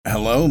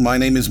Hello, my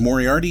name is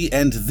Moriarty,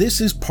 and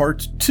this is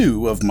part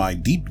 2 of my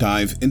deep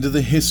dive into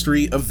the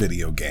history of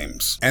video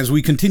games. As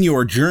we continue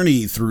our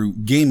journey through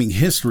gaming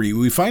history,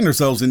 we find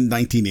ourselves in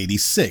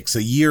 1986,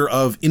 a year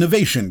of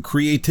innovation,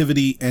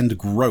 creativity, and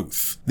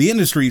growth. The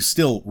industry,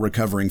 still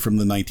recovering from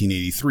the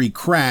 1983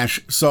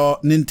 crash, saw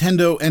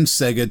Nintendo and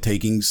Sega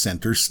taking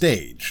center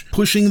stage,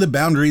 pushing the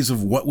boundaries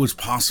of what was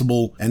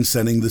possible and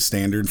setting the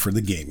standard for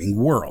the gaming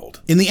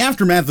world. In the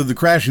aftermath of the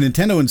crash,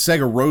 Nintendo and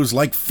Sega rose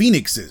like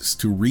phoenixes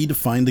to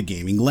redefine the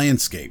gaming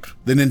landscape.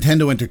 The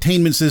Nintendo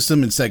Entertainment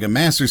System and Sega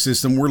Master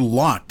System were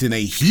locked in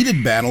a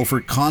heated battle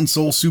for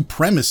console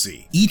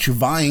supremacy, each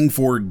vying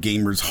for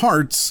gamers'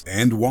 hearts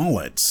and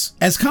wallets.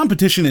 As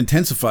competition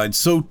intensified,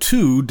 so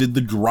too did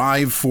the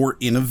drive for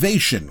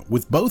innovation,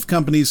 with both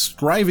companies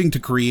striving to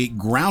create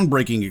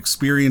groundbreaking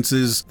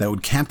experiences that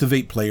would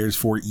captivate players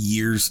for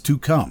years to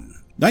come.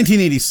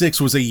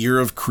 1986 was a year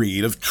of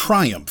creative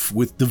triumph,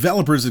 with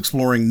developers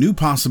exploring new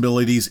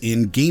possibilities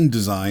in game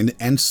design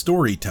and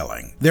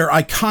storytelling. Their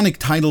iconic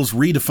titles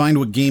redefined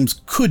what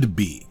games could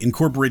be,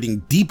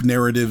 incorporating deep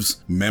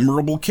narratives,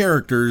 memorable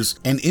characters,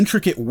 and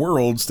intricate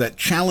worlds that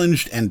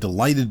challenged and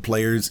delighted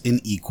players in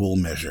equal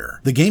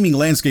measure. The gaming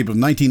landscape of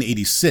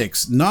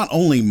 1986 not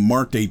only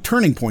marked a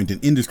turning point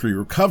in industry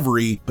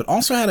recovery, but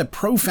also had a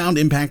profound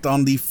impact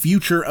on the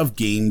future of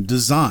game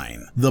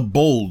design. The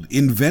bold,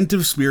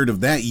 inventive spirit of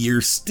that year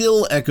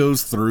still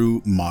echoes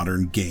through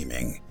modern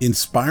gaming,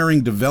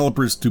 inspiring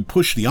developers to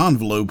push the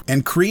envelope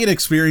and create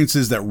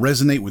experiences that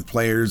resonate with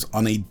players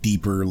on a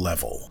deeper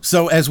level.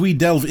 So as we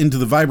delve into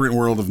the vibrant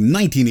world of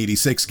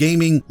 1986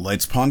 gaming,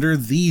 let's ponder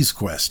these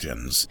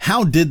questions.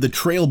 How did the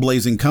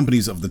trailblazing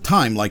companies of the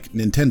time, like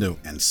Nintendo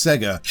and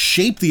Sega,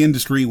 shape the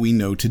industry we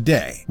know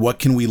today? What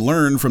can we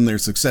learn from their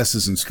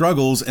successes and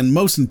struggles? And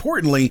most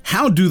importantly,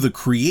 how do the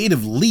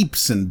creative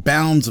leaps and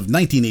bounds of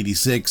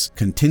 1986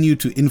 continue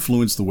to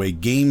influence the way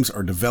games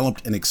are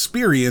developed and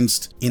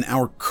experienced in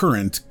our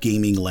current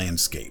gaming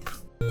landscape?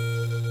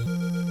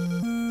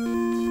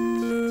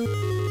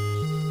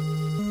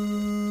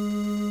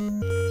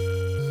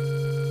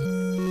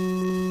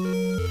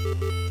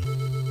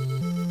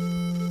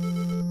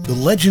 The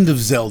Legend of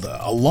Zelda,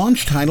 a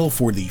launch title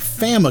for the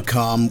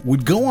Famicom,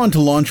 would go on to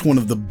launch one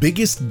of the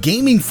biggest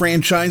gaming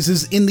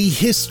franchises in the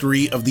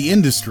history of the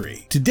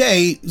industry.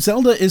 Today,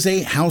 Zelda is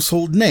a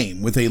household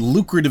name with a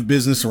lucrative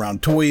business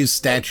around toys,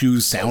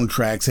 statues,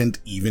 soundtracks, and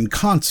even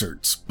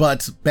concerts.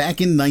 But back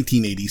in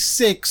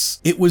 1986,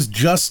 it was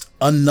just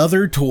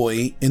another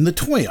toy in the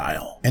toy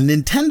aisle, and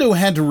Nintendo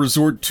had to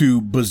resort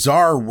to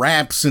bizarre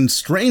raps and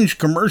strange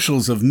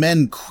commercials of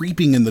men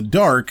creeping in the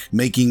dark,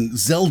 making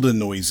Zelda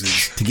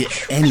noises to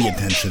get any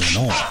attention at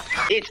all.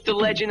 It's the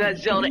Legend of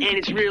Zelda, and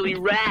it's really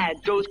rad.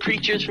 Those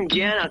creatures from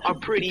Ganon are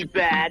pretty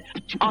bad.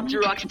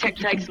 Octoroks,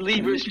 Tektites,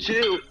 Levers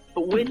too.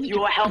 But with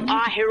your help,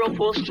 our hero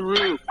pulls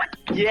through.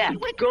 Yeah,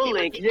 go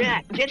Link,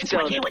 yeah, get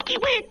Zelda.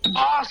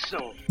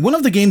 Awesome! One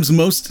of the game's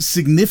most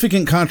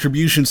significant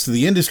contributions to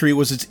the industry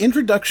was its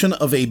introduction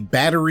of a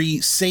battery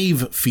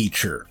save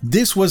feature.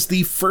 This was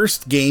the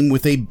first game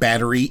with a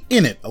battery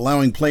in it,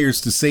 allowing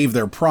players to save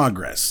their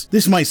progress.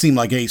 This might seem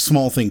like a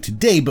small thing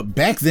today, but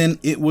back then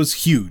it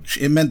was huge.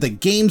 It meant that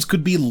games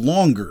could be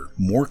longer,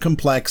 more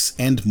complex,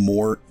 and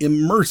more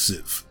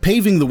immersive,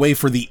 paving the way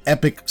for the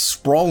epic,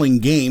 sprawling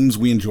games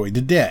we enjoy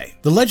today.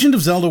 The Legend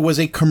of Zelda was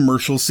a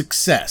commercial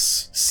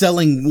success,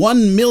 selling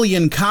 1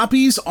 million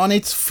copies on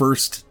its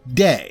first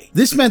day.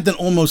 This meant that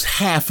almost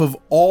half of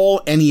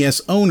all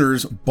NES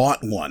owners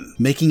bought one,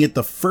 making it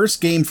the first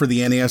game for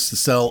the NES to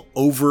sell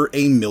over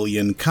 1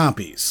 million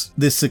copies.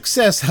 This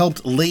success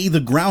helped lay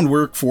the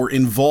groundwork for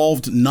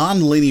involved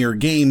non-linear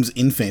games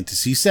in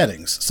fantasy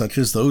settings, such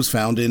as those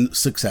found in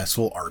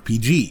successful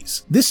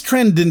RPGs. This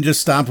trend didn't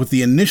just stop with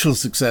the initial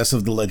success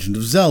of The Legend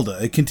of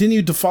Zelda. It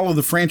continued to follow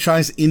the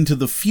franchise into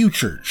the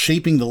future,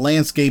 shaping the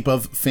landscape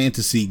of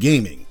fantasy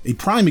gaming. A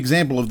prime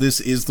example of this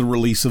is the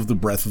release of The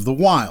Breath of the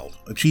Wild,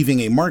 achieving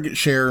a market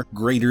share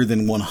greater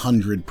than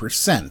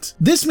 100%.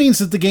 This means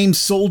that the game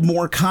sold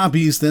more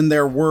copies than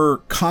there were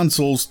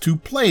consoles to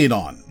play it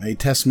on, a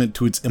testament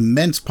to its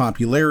immense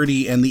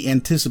popularity and the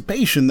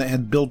anticipation that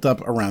had built up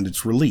around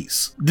its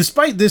release.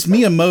 Despite this,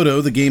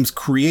 Miyamoto, the game's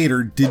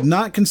creator, did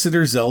not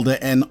consider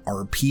Zelda an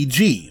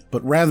RPG,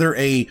 but rather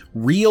a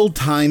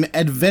real-time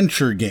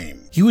adventure game.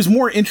 He was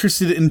more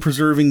interested in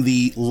preserving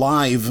the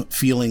live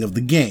feeling of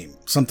the game,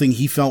 something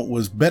he felt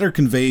was better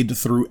conveyed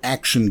through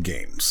action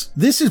games.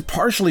 This is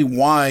partially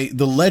why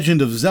The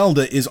Legend of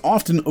Zelda is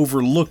often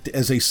overlooked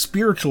as a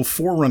spiritual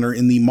forerunner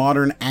in the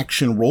modern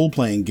action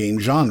role-playing game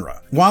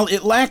genre. While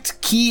it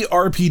lacked key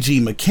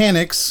RPG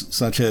mechanics,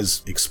 such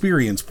as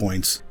experience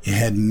points, it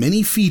had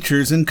many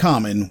features in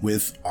common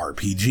with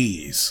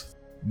RPGs.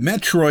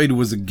 Metroid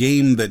was a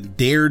game that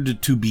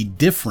dared to be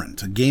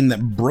different, a game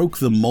that broke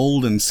the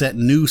mold and set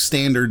new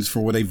standards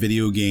for what a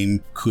video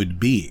game could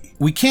be.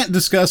 We can't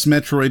discuss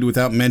Metroid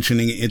without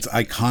mentioning its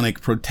iconic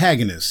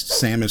protagonist,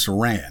 Samus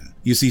Aran.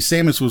 You see,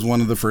 Samus was one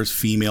of the first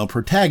female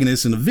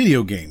protagonists in a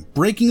video game,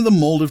 breaking the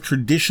mold of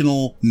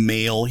traditional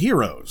male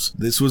heroes.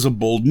 This was a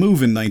bold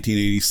move in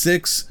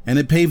 1986, and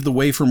it paved the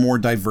way for more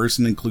diverse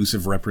and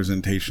inclusive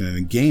representation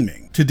in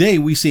gaming. Today,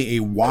 we see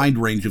a wide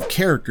range of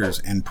characters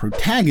and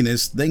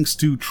protagonists thanks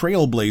to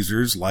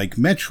trailblazers like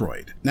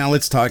Metroid. Now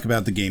let's talk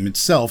about the game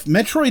itself.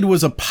 Metroid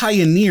was a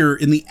pioneer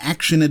in the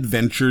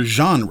action-adventure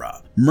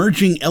genre,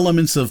 merging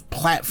elements of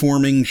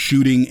platforming,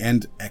 shooting,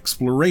 and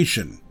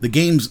exploration. The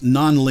game's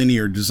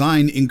non-linear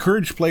design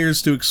encouraged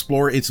players to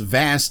explore its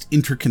vast,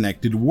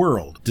 interconnected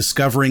world,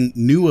 discovering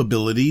new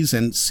abilities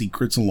and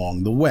secrets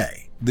along the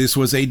way. This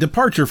was a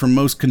departure from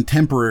most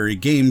contemporary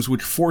games,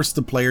 which forced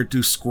the player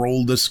to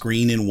scroll the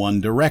screen in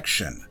one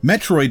direction.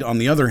 Metroid, on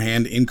the other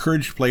hand,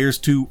 encouraged players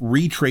to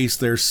retrace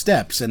their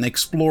steps and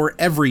explore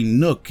every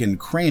nook and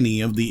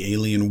cranny of the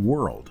alien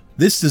world.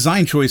 This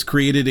design choice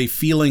created a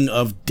feeling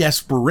of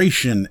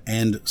desperation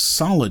and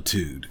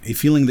solitude, a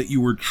feeling that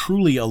you were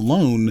truly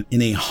alone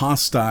in a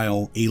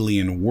hostile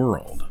alien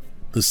world.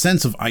 The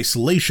sense of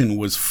isolation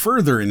was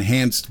further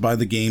enhanced by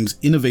the game's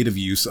innovative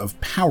use of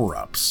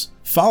power-ups.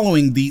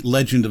 Following The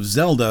Legend of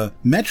Zelda,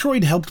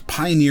 Metroid helped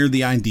pioneer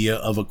the idea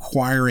of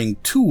acquiring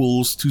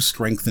tools to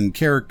strengthen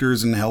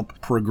characters and help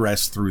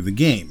progress through the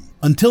game.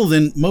 Until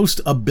then, most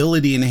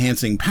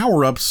ability-enhancing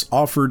power-ups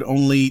offered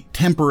only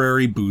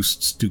temporary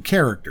boosts to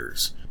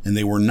characters, and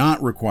they were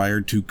not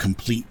required to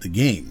complete the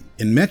game.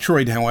 In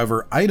Metroid,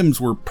 however, items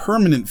were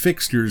permanent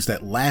fixtures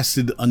that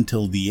lasted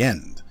until the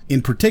end.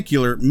 In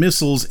particular,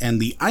 missiles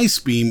and the Ice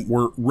Beam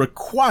were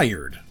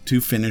required to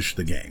finish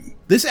the game.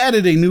 This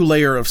added a new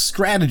layer of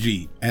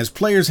strategy, as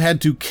players had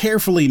to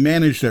carefully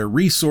manage their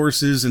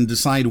resources and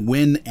decide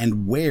when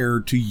and where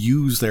to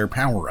use their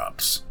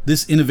power-ups.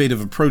 This innovative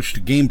approach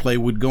to gameplay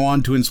would go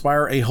on to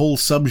inspire a whole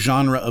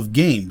subgenre of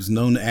games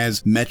known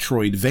as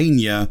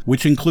Metroidvania,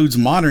 which includes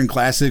modern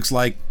classics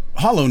like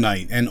Hollow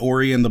Knight and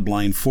Ori and the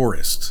Blind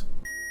Forest.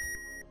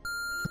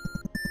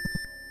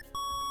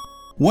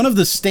 One of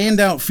the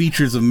standout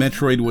features of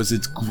Metroid was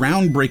its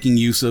groundbreaking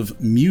use of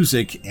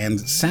music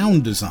and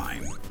sound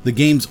design. The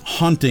game's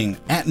haunting,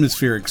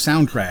 atmospheric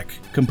soundtrack,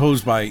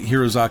 composed by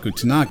Hirozaku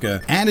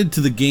Tanaka, added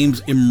to the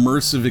game's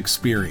immersive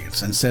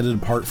experience and set it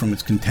apart from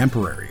its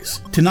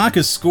contemporaries.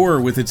 Tanaka's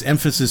score, with its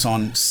emphasis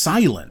on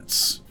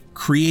silence,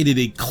 created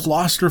a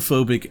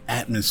claustrophobic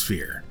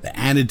atmosphere that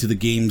added to the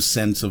game's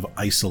sense of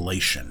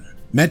isolation.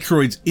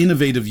 Metroid's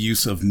innovative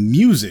use of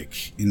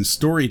music in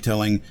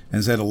storytelling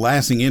has had a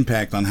lasting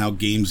impact on how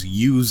games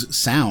use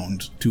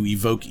sound to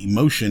evoke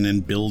emotion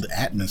and build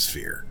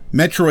atmosphere.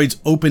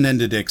 Metroid's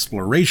open-ended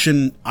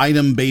exploration,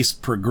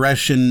 item-based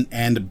progression,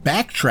 and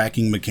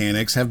backtracking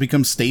mechanics have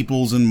become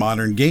staples in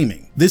modern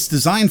gaming. This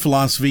design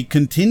philosophy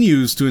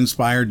continues to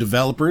inspire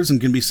developers and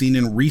can be seen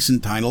in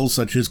recent titles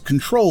such as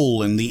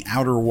Control and The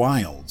Outer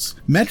Wilds.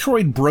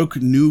 Metroid broke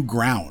new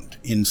ground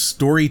in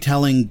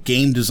storytelling,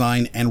 game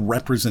design, and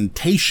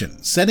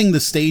representation, setting the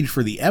stage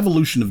for the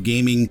evolution of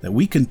gaming that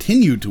we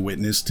continue to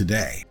witness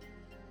today.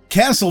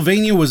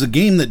 Castlevania was a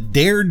game that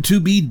dared to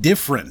be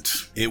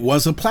different. It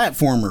was a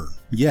platformer,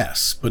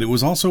 yes, but it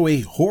was also a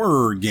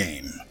horror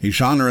game, a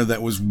genre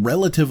that was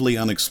relatively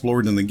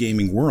unexplored in the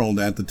gaming world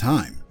at the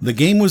time. The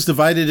game was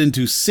divided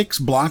into 6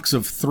 blocks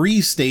of 3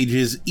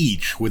 stages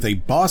each, with a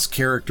boss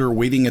character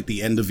waiting at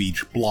the end of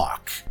each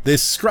block.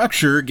 This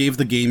structure gave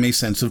the game a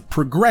sense of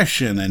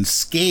progression and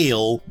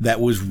scale that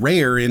was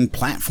rare in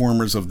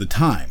platformers of the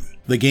time.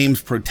 The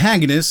game's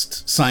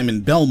protagonist,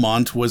 Simon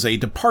Belmont, was a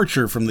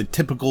departure from the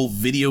typical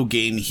video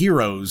game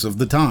heroes of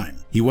the time.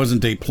 He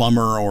wasn't a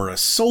plumber or a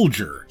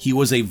soldier, he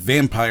was a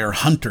vampire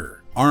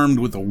hunter, armed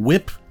with a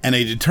whip and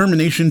a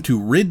determination to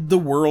rid the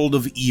world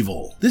of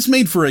evil. This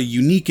made for a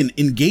unique and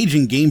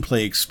engaging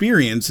gameplay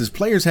experience, as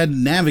players had to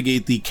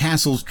navigate the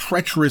castle's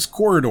treacherous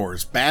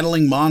corridors,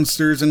 battling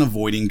monsters and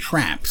avoiding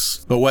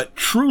traps. But what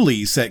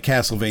truly set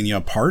Castlevania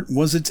apart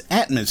was its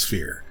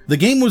atmosphere. The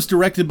game was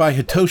directed by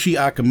Hitoshi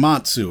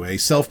Akamatsu, a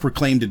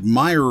self-proclaimed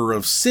admirer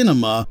of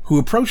cinema who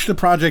approached the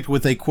project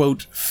with a,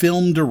 quote,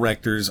 film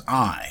director's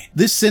eye.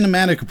 This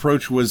cinematic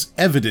approach was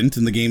evident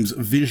in the game's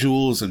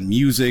visuals and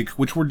music,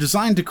 which were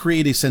designed to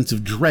create a sense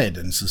of dread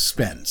and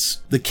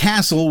suspense. The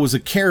castle was a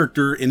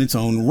character in its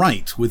own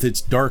right, with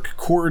its dark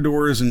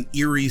corridors and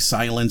eerie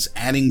silence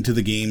adding to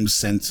the game's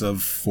sense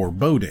of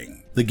foreboding.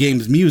 The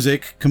game's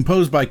music,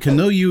 composed by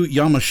Kanoyu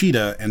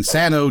Yamashita and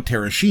Sato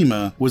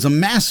Terashima, was a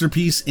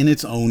masterpiece in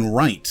its own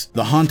right.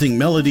 The haunting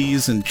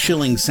melodies and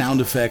chilling sound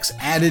effects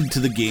added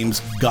to the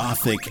game's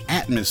gothic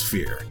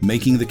atmosphere,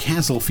 making the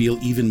castle feel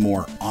even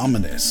more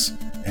ominous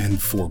and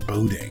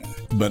foreboding.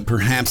 But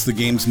perhaps the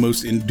game's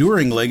most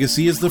enduring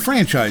legacy is the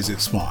franchise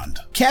it spawned.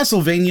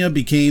 Castlevania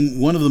became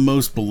one of the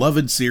most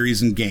beloved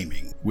series in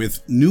gaming,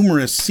 with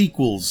numerous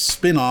sequels,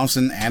 spin-offs,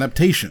 and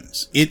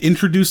adaptations. It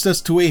introduced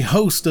us to a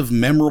host of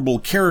memorable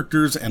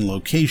characters and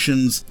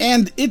locations,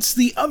 and it's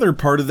the other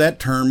part of that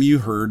term you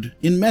heard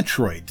in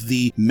Metroid,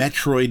 the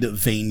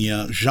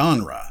Metroidvania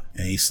genre,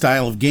 a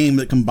style of game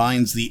that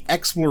combines the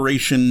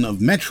exploration of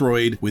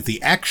Metroid with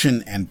the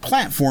action and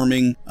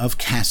platforming of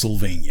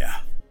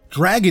Castlevania.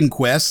 Dragon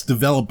Quest,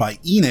 developed by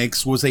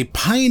Enix, was a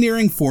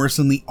pioneering force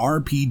in the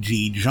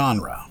RPG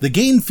genre. The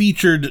game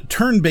featured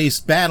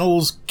turn-based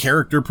battles,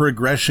 character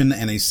progression,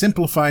 and a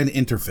simplified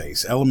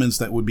interface, elements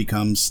that would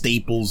become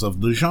staples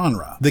of the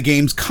genre. The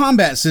game's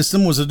combat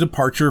system was a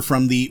departure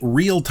from the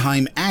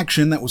real-time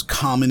action that was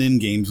common in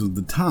games of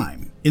the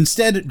time.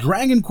 Instead,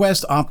 Dragon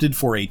Quest opted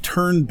for a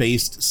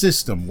turn-based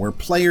system where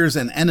players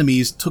and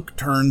enemies took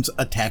turns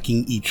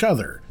attacking each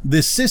other.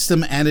 This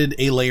system added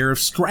a layer of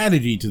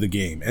strategy to the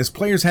game, as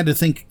players had to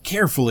think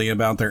carefully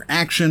about their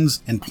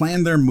actions and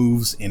plan their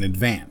moves in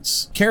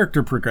advance.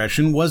 Character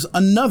progression was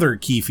another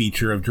key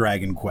feature of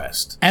Dragon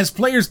Quest. As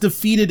players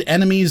defeated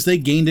enemies, they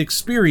gained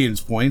experience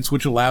points,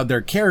 which allowed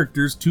their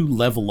characters to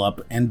level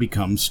up and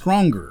become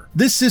stronger.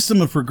 This system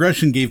of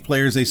progression gave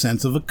players a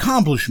sense of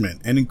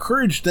accomplishment and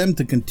encouraged them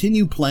to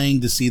continue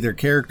playing to see their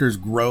characters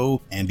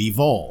grow and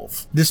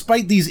evolve.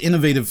 Despite these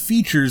innovative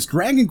features,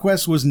 Dragon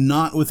Quest was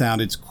not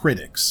without its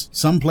critics.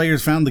 Some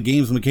players found the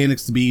game's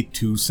mechanics to be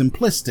too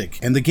simplistic,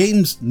 and the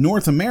game's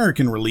North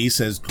American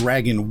release as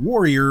Dragon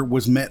Warrior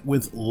was met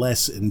with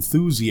less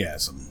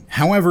enthusiasm.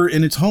 However,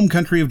 in its home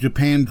country of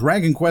Japan,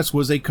 Dragon Quest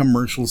was a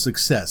commercial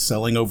success,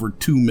 selling over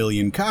 2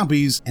 million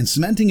copies and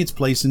cementing its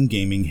place in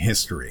gaming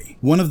history.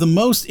 One of the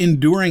most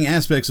enduring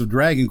aspects of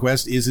Dragon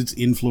Quest is its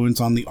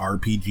influence on the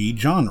RPG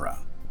genre.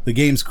 The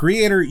game's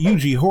creator,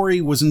 Yuji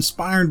Horii, was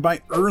inspired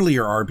by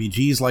earlier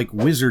RPGs like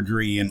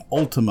Wizardry and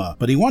Ultima,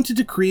 but he wanted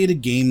to create a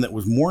game that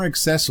was more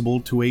accessible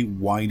to a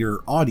wider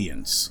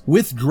audience.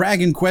 With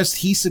Dragon Quest,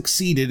 he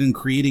succeeded in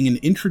creating an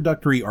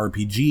introductory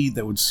RPG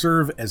that would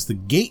serve as the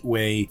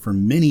gateway for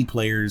many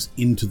players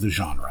into the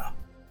genre.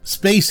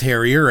 Space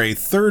Harrier, a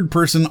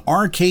third-person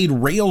arcade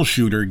rail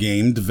shooter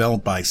game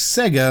developed by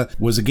Sega,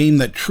 was a game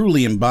that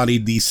truly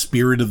embodied the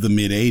spirit of the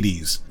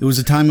mid-80s. It was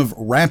a time of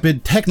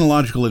rapid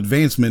technological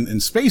advancement,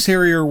 and Space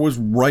Harrier was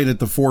right at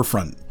the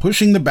forefront,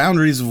 pushing the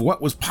boundaries of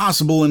what was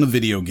possible in a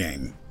video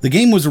game. The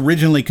game was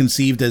originally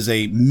conceived as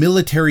a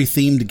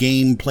military-themed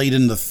game played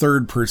in the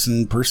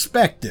third-person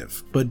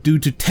perspective, but due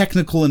to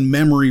technical and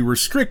memory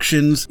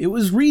restrictions, it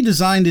was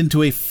redesigned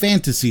into a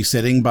fantasy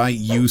setting by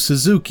Yu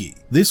Suzuki.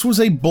 This was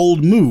a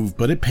bold move,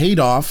 but it paid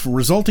off,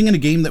 resulting in a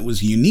game that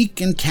was unique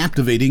and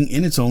captivating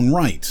in its own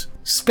right.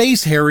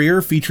 Space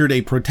Harrier featured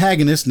a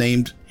protagonist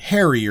named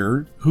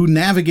Harrier, who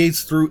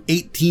navigates through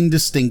 18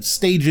 distinct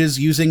stages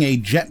using a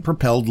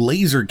jet-propelled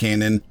laser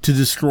cannon to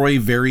destroy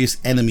various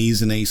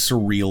enemies in a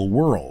surreal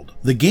world.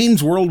 The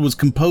game's world was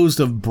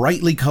composed of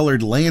brightly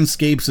colored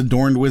landscapes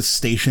adorned with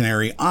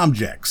stationary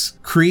objects,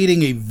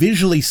 creating a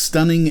visually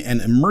stunning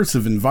and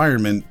immersive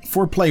environment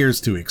for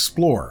players to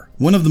explore.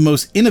 One of the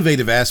most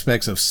innovative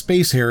aspects of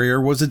Space Harrier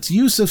was its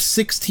use of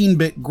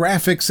 16-bit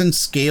graphics and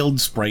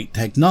scaled sprite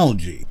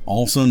technology,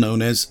 also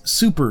known as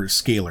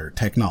superscalar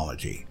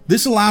technology.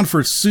 This allowed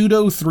for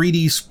pseudo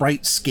 3D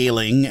sprite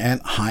scaling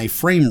at high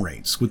frame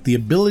rates, with the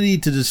ability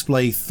to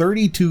display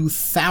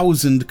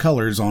 32,000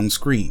 colors on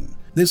screen.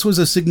 This was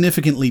a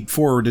significant leap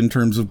forward in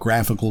terms of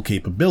graphical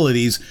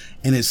capabilities,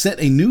 and it set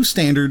a new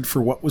standard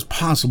for what was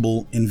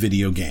possible in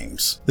video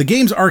games. The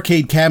game's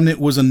arcade cabinet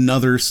was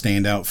another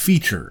standout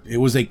feature. It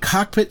was a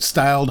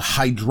cockpit-styled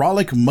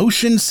hydraulic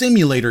motion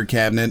simulator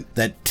cabinet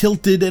that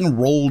tilted and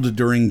rolled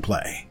during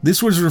play.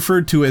 This was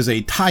referred to as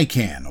a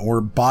Taikan, or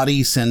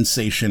body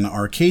sensation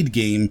arcade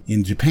game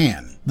in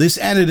Japan. This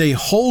added a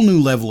whole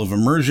new level of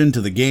immersion to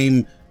the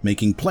game,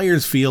 making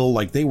players feel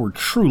like they were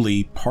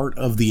truly part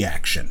of the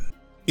action.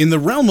 In the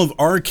realm of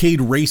arcade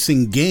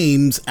racing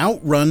games,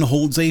 Outrun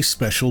holds a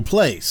special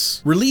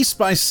place. Released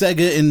by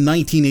Sega in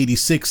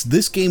 1986,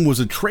 this game was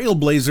a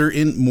trailblazer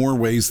in more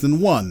ways than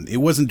one. It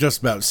wasn't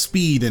just about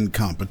speed and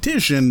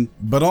competition,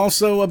 but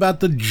also about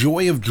the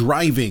joy of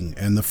driving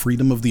and the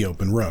freedom of the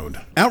open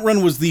road.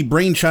 Outrun was the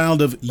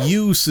brainchild of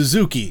Yu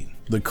Suzuki,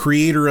 the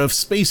creator of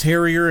Space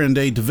Harrier and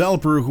a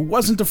developer who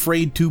wasn't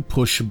afraid to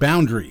push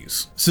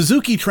boundaries.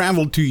 Suzuki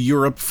traveled to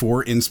Europe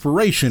for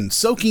inspiration,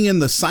 soaking in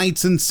the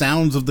sights and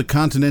sounds of the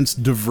continent's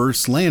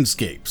diverse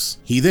landscapes.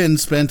 He then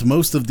spent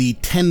most of the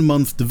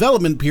 10-month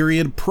development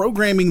period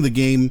programming the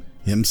game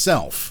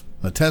himself,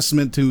 a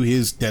testament to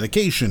his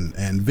dedication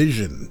and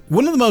vision.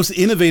 One of the most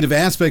innovative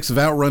aspects of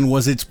Outrun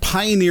was its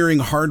pioneering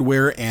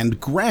hardware and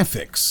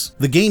graphics.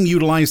 The game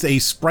utilized a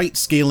sprite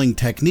scaling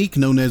technique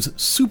known as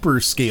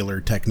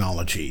superscalar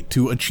technology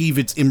to achieve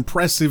its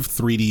impressive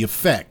 3D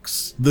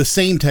effects, the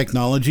same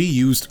technology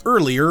used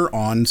earlier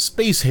on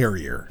Space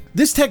Harrier.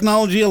 This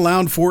technology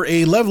allowed for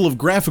a level of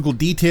graphical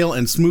detail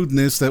and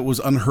smoothness that was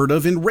unheard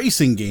of in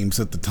racing games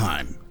at the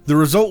time. The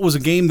result was a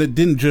game that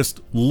didn't just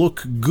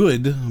look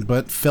good,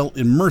 but felt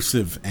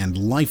immersive and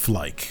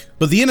lifelike.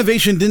 But the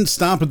innovation didn't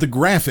stop at the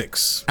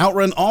graphics.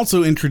 Outrun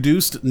also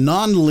introduced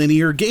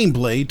non-linear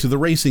gameplay to the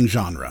racing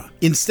genre.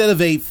 Instead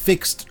of a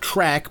fixed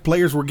track,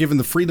 players were given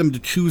the freedom to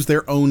choose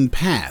their own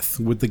path,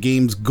 with the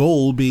game's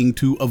goal being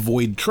to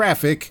avoid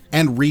traffic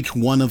and reach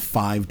one of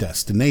 5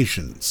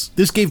 destinations.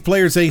 This gave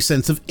players a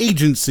sense of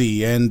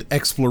agency and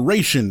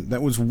exploration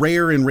that was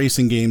rare in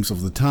racing games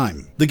of the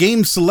time. The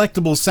game's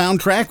selectable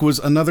soundtrack was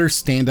another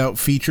standout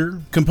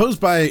feature. Composed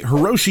by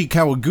Hiroshi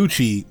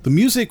Kawaguchi, the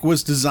music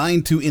was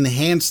designed to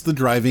enhance the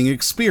driving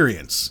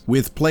experience,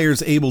 with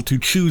players able to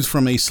choose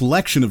from a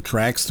selection of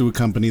tracks to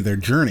accompany their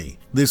journey.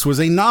 This was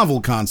a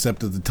novel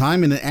concept at the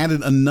time, and it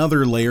added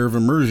another layer of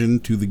immersion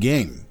to the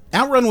game.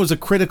 Outrun was a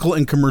critical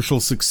and commercial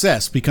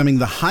success, becoming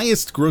the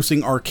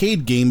highest-grossing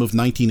arcade game of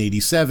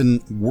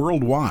 1987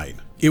 worldwide.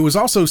 It was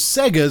also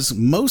Sega's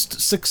most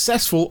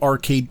successful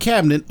arcade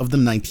cabinet of the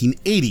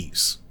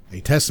 1980s, a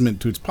testament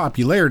to its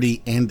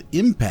popularity and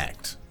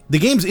impact. The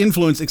game's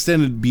influence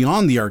extended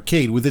beyond the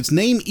arcade, with its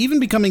name even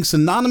becoming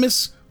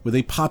synonymous with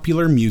a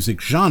popular music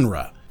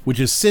genre, which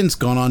has since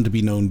gone on to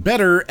be known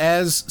better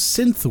as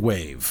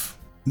synthwave.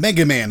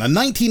 Mega Man, a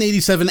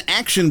 1987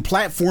 action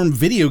platform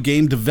video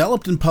game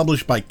developed and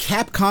published by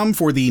Capcom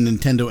for the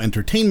Nintendo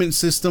Entertainment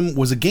System,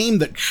 was a game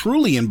that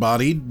truly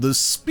embodied the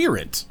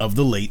spirit of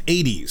the late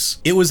 80s.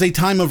 It was a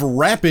time of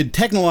rapid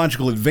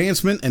technological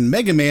advancement, and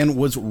Mega Man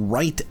was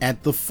right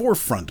at the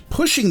forefront,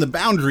 pushing the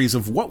boundaries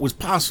of what was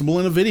possible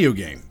in a video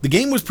game. The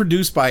game was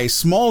produced by a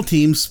small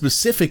team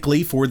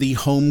specifically for the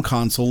home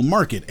console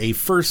market, a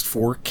first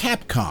for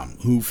Capcom,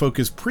 who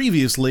focused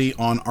previously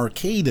on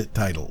arcade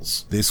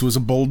titles. This was a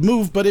bold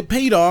move, but it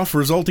paid off,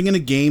 resulting in a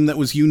game that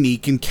was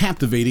unique and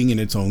captivating in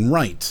its own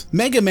right.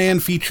 Mega Man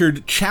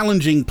featured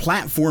challenging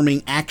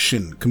platforming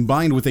action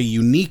combined with a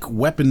unique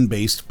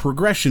weapon-based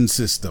progression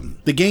system.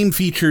 The game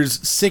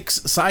features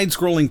 6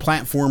 side-scrolling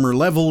platformer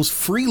levels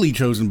freely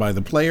chosen by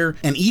the player,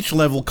 and each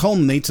level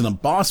culminates in a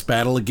boss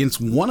battle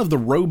against one of the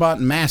robot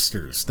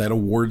masters that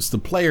awards the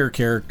player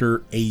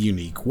character a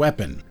unique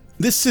weapon.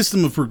 This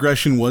system of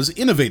progression was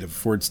innovative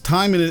for its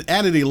time, and it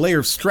added a layer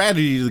of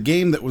strategy to the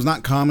game that was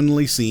not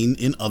commonly seen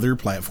in other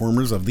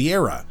platformers of the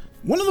era.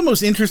 One of the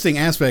most interesting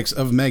aspects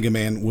of Mega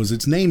Man was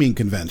its naming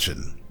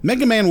convention.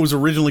 Mega Man was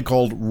originally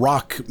called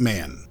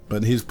Rockman,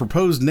 but his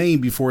proposed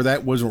name before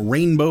that was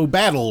Rainbow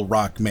Battle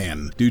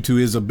Rockman, due to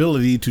his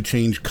ability to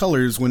change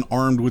colors when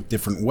armed with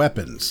different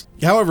weapons.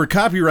 However,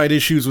 copyright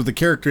issues with a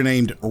character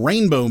named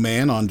Rainbow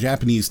Man on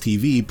Japanese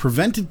TV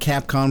prevented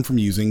Capcom from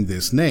using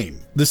this name.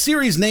 The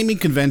series naming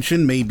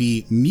convention may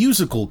be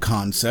musical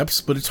concepts,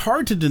 but it's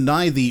hard to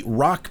deny the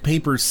rock,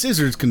 paper,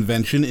 scissors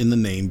convention in the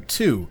name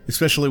too,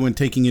 especially when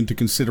taking into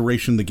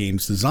consideration the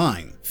game's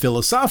design.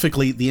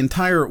 Philosophically, the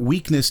entire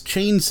weakness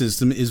chain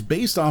system is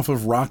based off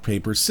of rock,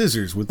 paper,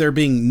 scissors, with there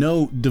being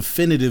no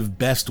definitive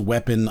best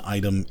weapon,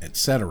 item,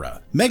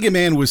 etc. Mega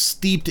Man was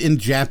steeped in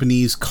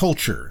Japanese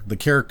culture. The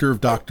character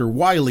of Dr.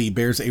 Wily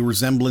bears a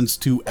resemblance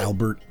to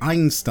Albert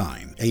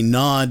Einstein, a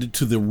nod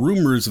to the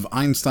rumors of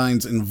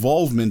Einstein's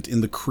involvement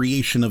in the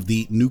creation of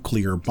the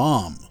nuclear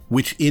bomb,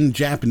 which in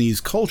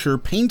Japanese culture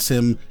paints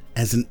him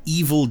as an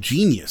evil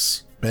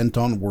genius bent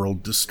on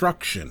world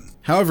destruction.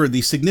 However,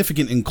 the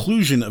significant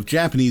inclusion of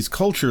Japanese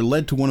culture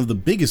led to one of the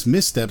biggest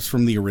missteps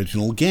from the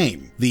original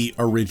game, the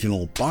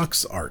original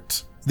box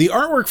art. The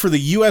artwork for the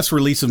US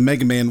release of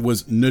Mega Man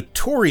was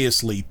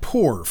notoriously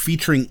poor,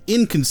 featuring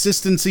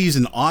inconsistencies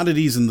and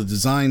oddities in the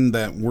design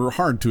that were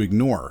hard to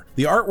ignore.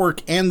 The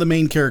artwork and the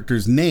main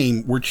character's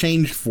name were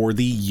changed for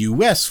the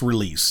US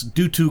release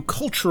due to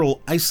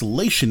cultural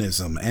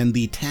isolationism and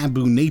the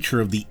taboo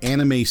nature of the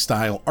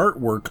anime-style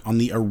artwork on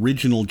the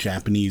original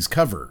Japanese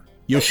cover.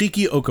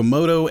 Yoshiki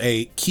Okamoto,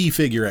 a key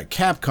figure at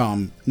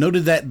Capcom,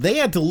 noted that they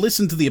had to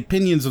listen to the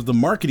opinions of the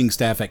marketing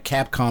staff at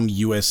Capcom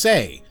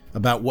USA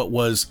about what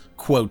was,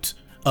 quote,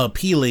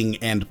 appealing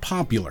and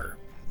popular.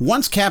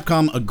 Once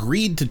Capcom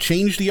agreed to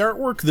change the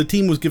artwork, the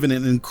team was given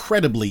an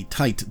incredibly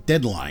tight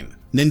deadline.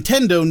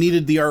 Nintendo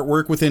needed the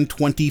artwork within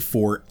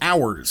 24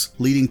 hours,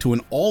 leading to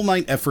an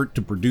all-night effort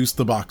to produce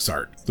the box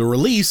art. The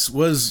release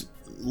was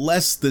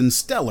less than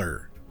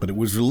stellar, but it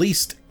was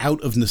released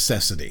out of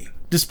necessity.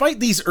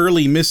 Despite these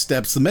early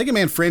missteps, the Mega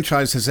Man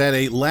franchise has had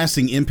a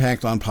lasting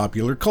impact on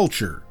popular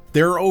culture.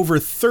 There are over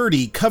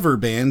 30 cover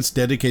bands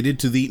dedicated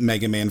to the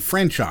Mega Man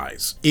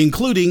franchise,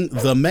 including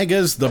The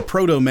Megas, The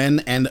Proto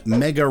Men, and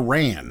Mega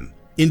Ran.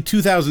 In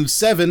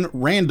 2007,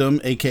 Random,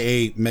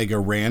 aka Mega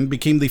Ran,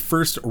 became the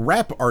first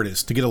rap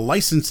artist to get a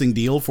licensing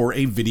deal for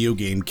a video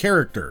game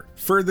character,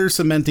 further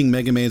cementing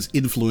Mega Man's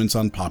influence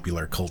on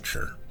popular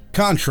culture.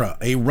 Contra,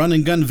 a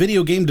run-and-gun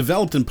video game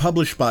developed and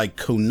published by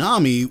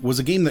Konami, was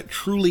a game that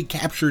truly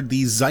captured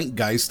the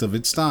zeitgeist of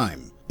its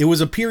time. It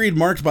was a period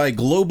marked by a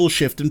global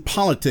shift in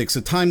politics,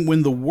 a time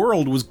when the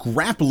world was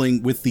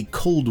grappling with the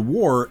Cold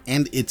War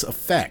and its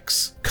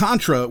effects.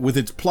 Contra, with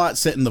its plot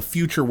set in the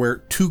future where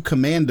 2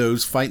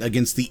 commandos fight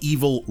against the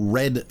evil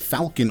Red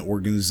Falcon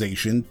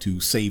organization to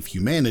save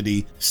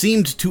humanity,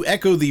 seemed to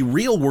echo the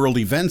real-world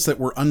events that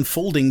were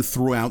unfolding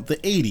throughout the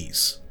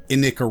 80s. In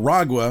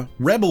Nicaragua,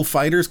 rebel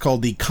fighters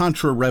called the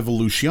Contra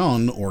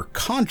Revolucion, or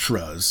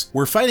Contras,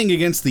 were fighting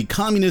against the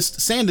communist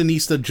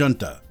Sandinista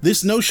junta.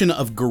 This notion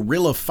of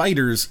guerrilla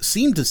fighters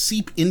seemed to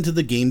seep into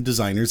the game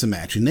designer's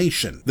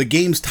imagination. The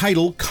game's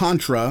title,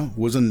 Contra,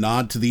 was a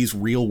nod to these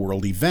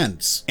real-world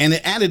events, and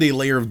it added a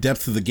layer of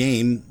depth to the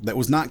game that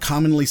was not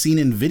commonly seen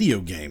in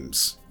video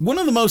games. One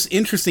of the most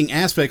interesting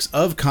aspects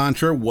of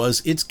Contra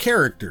was its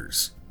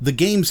characters. The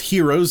game's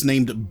heroes,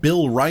 named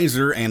Bill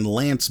Rizer and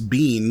Lance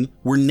Bean,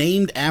 were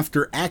named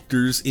after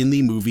actors in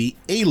the movie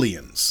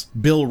Aliens.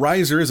 Bill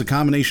Rizer is a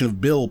combination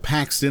of Bill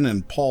Paxton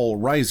and Paul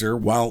Reiser,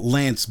 while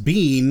Lance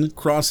Bean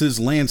crosses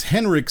Lance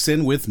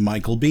Henriksen with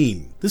Michael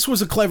Biehn. This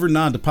was a clever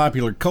nod to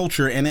popular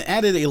culture, and it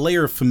added a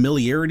layer of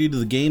familiarity to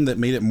the game that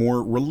made it more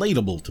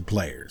relatable to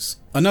players.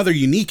 Another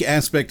unique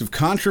aspect of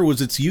Contra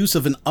was its use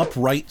of an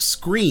upright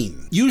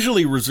screen.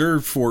 Usually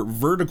reserved for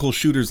vertical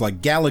shooters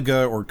like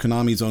Galaga or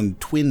Konami's own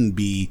Twin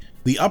Bee,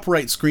 the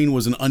upright screen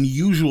was an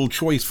unusual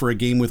choice for a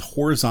game with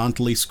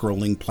horizontally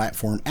scrolling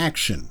platform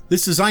action.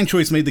 This design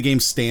choice made the game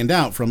stand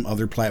out from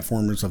other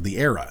platformers of the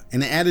era,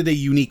 and it added a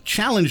unique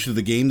challenge to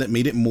the game that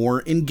made it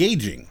more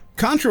engaging.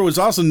 Contra was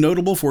also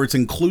notable for its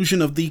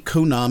inclusion of the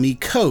Konami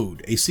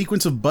Code, a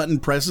sequence of button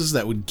presses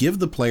that would give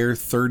the player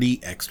 30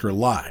 extra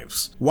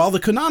lives. While the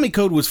Konami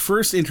Code was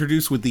first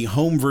introduced with the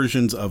home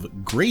versions of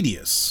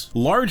Gradius,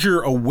 larger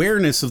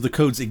awareness of the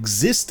code's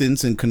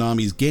existence in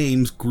Konami's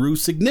games grew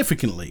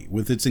significantly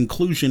with its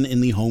inclusion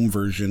in the home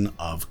version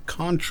of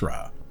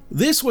Contra.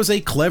 This was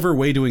a clever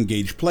way to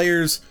engage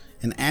players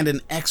and add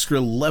an extra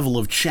level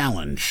of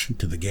challenge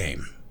to the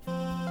game.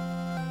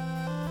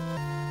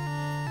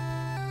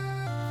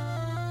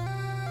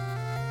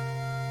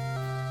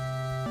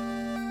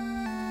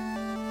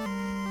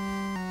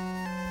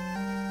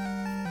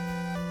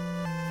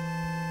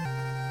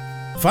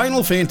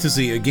 Final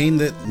Fantasy, a game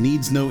that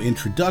needs no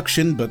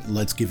introduction, but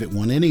let's give it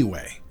one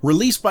anyway.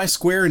 Released by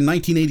Square in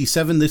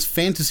 1987, this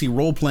fantasy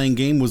role-playing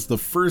game was the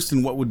first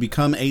in what would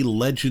become a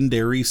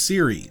legendary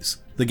series.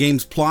 The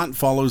game's plot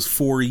follows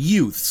four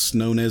youths,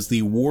 known as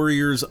the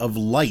Warriors of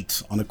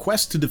Light, on a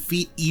quest to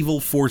defeat evil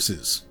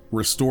forces,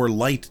 restore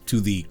light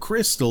to the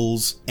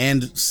crystals,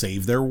 and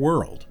save their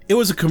world. It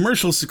was a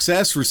commercial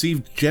success,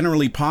 received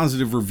generally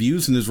positive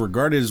reviews, and is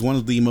regarded as one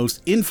of the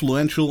most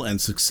influential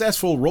and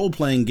successful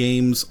role-playing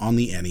games on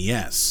the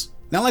NES.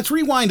 Now let's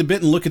rewind a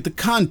bit and look at the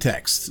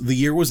context. The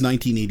year was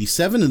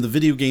 1987 and the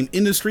video game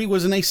industry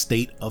was in a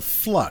state of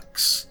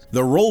flux.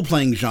 The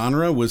role-playing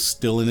genre was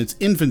still in its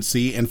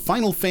infancy, and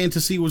Final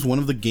Fantasy was one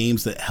of the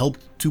games that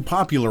helped to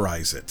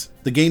popularize it.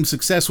 The game's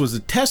success was a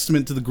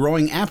testament to the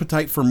growing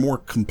appetite for more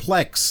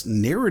complex,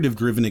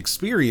 narrative-driven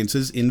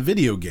experiences in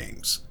video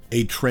games,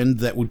 a trend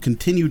that would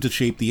continue to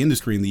shape the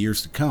industry in the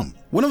years to come.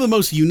 One of the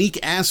most unique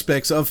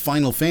aspects of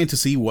Final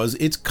Fantasy was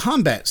its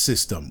combat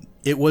system.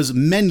 It was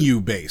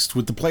menu-based,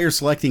 with the player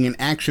selecting an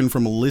action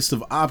from a list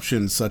of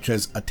options such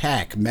as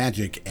attack,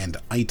 magic, and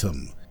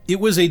item. It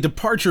was a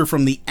departure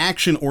from the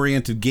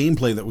action-oriented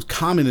gameplay that was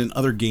common in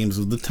other games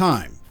of the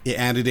time. It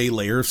added a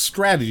layer of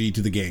strategy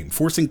to the game,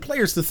 forcing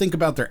players to think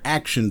about their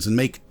actions and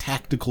make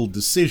tactical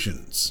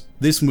decisions.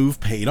 This move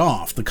paid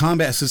off. The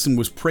combat system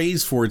was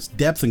praised for its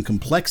depth and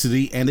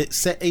complexity, and it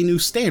set a new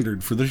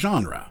standard for the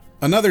genre.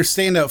 Another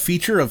standout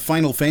feature of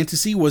Final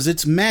Fantasy was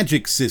its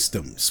magic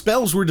system.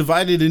 Spells were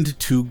divided into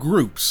two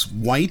groups: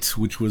 white,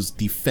 which was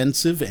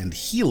defensive and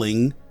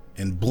healing,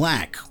 and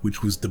black,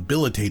 which was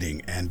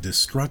debilitating and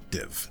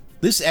destructive.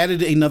 This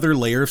added another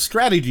layer of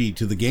strategy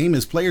to the game,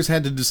 as players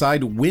had to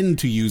decide when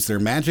to use their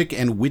magic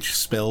and which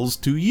spells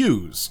to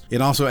use.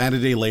 It also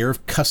added a layer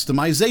of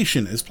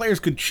customization, as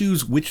players could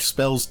choose which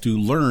spells to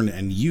learn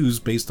and use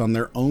based on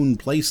their own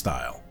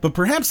playstyle. But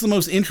perhaps the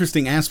most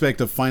interesting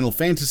aspect of Final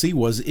Fantasy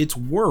was its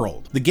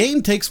world. The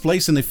game takes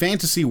place in a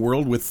fantasy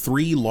world with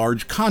 3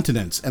 large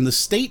continents, and the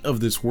state of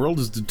this world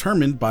is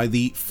determined by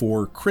the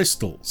 4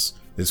 crystals.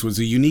 This was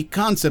a unique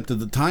concept at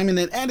the time, and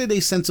it added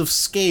a sense of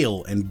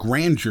scale and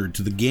grandeur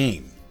to the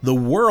game. The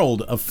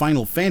world of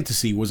Final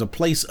Fantasy was a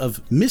place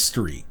of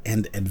mystery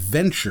and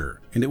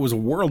adventure, and it was a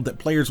world that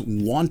players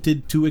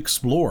wanted to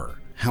explore.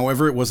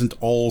 However, it wasn't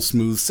all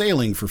smooth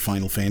sailing for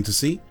Final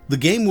Fantasy. The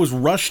game was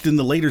rushed in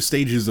the later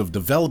stages of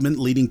development,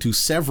 leading to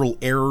several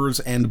errors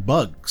and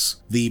bugs.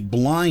 The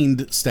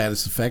blind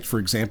status effect, for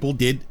example,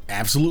 did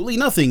absolutely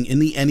nothing in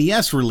the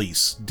NES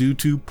release due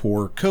to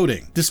poor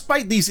coding.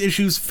 Despite these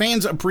issues,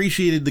 fans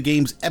appreciated the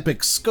game's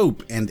epic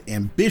scope and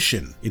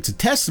ambition. It's a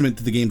testament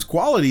to the game's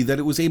quality that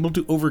it was able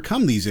to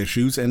overcome these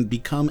issues and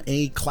become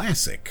a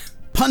classic.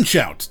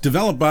 Punch-Out!,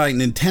 developed by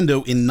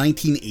Nintendo in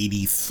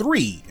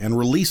 1983 and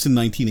released in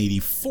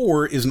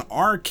 1984, is an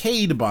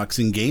arcade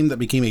boxing game that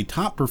became a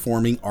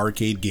top-performing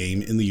arcade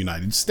game in the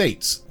United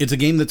States. It's a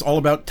game that's all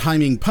about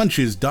timing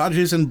punches,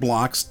 dodges, and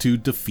blocks to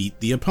defeat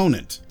the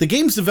opponent. The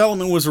game's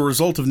development was a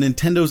result of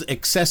Nintendo's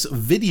Excess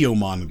video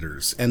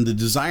monitors and the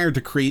desire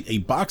to create a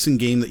boxing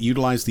game that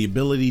utilized the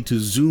ability to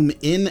zoom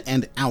in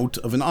and out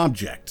of an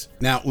object.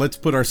 Now, let's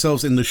put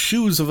ourselves in the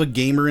shoes of a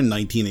gamer in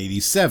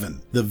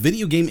 1987. The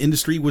video game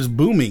industry was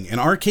booming, and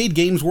arcade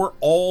games were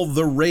all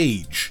the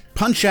rage.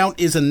 Punch-Out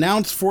is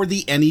announced for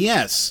the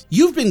NES.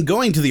 You've been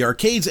going to the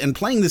arcades and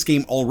playing this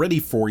game already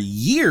for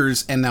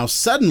years, and now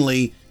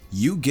suddenly,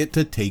 you get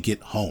to take it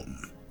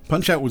home.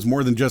 Punch-Out was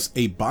more than just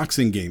a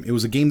boxing game. It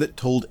was a game that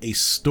told a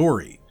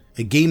story.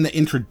 A game that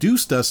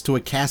introduced us to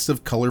a cast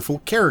of colorful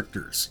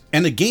characters,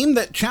 and a game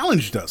that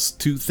challenged us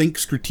to think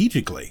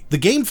strategically. The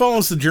game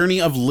follows the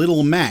journey of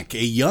Little Mac,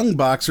 a young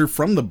boxer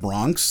from the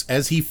Bronx,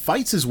 as he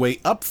fights his way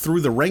up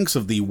through the ranks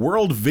of the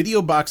World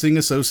Video Boxing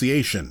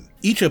Association.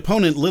 Each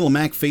opponent Little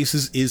Mac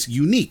faces is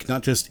unique,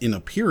 not just in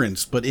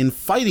appearance, but in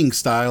fighting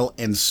style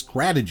and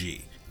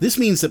strategy. This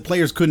means that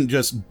players couldn't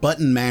just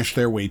button mash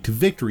their way to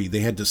victory.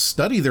 They had to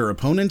study their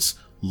opponents,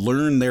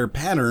 learn their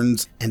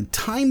patterns, and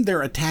time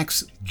their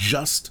attacks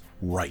just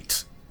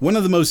right. One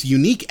of the most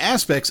unique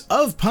aspects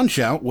of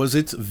Punch-Out was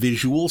its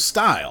visual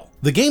style.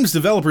 The game's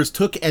developers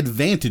took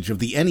advantage of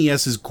the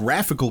NES's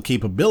graphical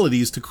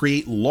capabilities to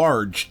create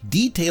large,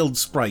 detailed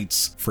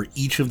sprites for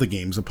each of the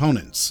game's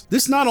opponents.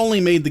 This not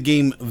only made the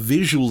game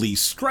visually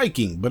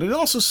striking, but it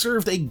also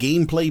served a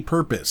gameplay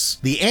purpose.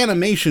 The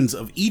animations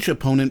of each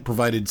opponent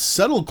provided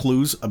subtle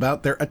clues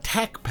about their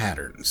attack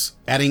patterns,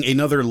 adding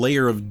another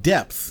layer of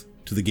depth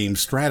to the game's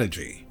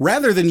strategy.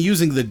 Rather than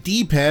using the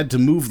D-pad to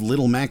move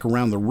Little Mac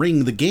around the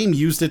ring, the game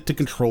used it to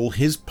control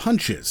his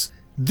punches.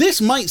 This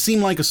might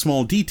seem like a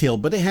small detail,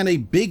 but it had a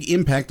big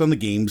impact on the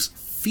game's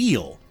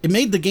feel. It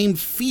made the game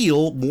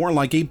feel more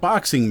like a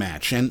boxing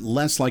match and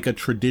less like a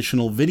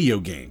traditional video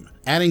game,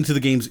 adding to the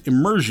game's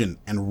immersion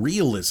and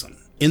realism.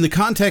 In the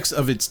context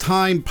of its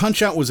time,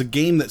 Punch-Out was a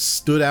game that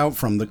stood out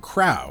from the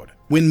crowd.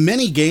 When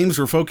many games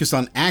were focused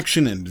on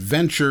action and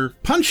adventure,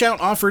 Punch-Out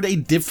offered a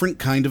different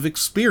kind of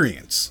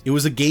experience. It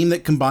was a game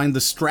that combined the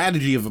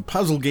strategy of a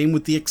puzzle game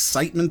with the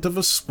excitement of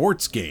a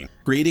sports game,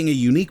 creating a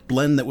unique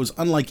blend that was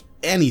unlike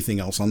anything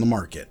else on the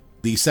market.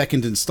 The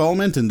second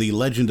installment in the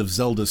Legend of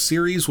Zelda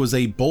series was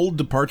a bold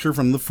departure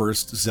from the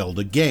first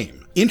Zelda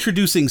game,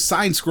 introducing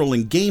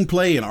side-scrolling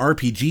gameplay and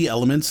RPG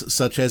elements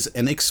such as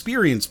an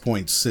experience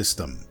points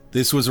system.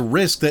 This was a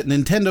risk that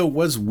Nintendo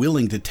was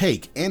willing to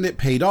take, and it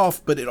paid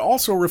off, but it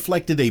also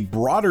reflected a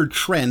broader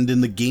trend in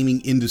the gaming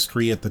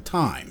industry at the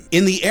time.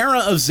 In the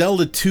era of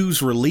Zelda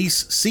 2's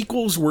release,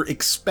 sequels were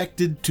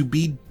expected to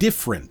be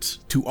different,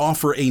 to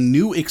offer a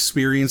new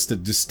experience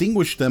that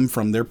distinguished them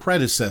from their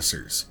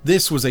predecessors.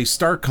 This was a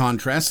stark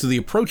contrast to the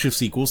approach of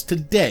sequels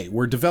today,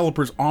 where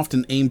developers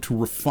often aim to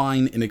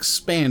refine and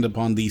expand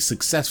upon the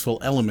successful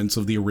elements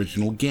of the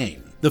original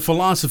game. The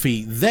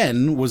philosophy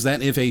then was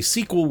that if a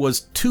sequel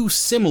was too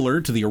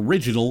similar to the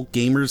original,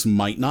 gamers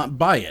might not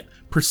buy it,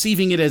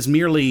 perceiving it as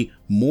merely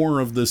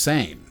more of the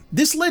same.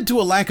 This led to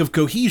a lack of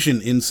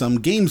cohesion in some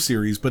game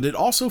series, but it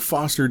also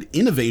fostered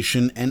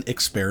innovation and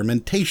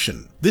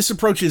experimentation. This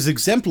approach is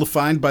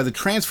exemplified by the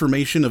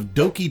transformation of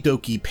Doki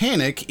Doki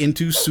Panic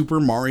into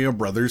Super Mario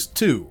Bros.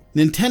 2.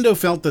 Nintendo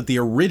felt that the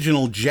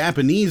original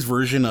Japanese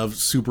version of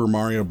Super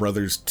Mario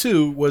Bros.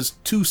 2 was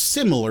too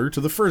similar to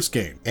the first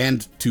game,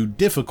 and too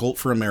difficult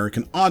for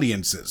American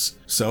audiences.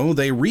 So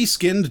they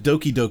reskinned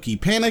Doki Doki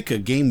Panic, a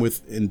game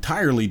with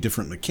entirely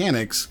different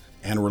mechanics,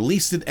 and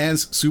released it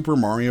as Super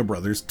Mario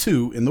Bros.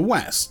 2 in the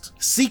West.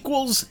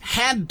 Sequels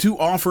had to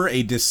offer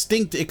a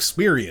distinct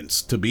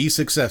experience to be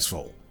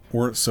successful,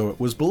 or so it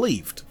was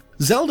believed.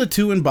 Zelda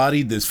 2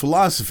 embodied this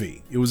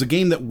philosophy. It was a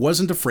game that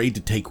wasn't afraid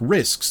to take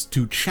risks,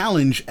 to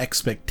challenge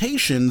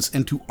expectations,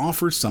 and to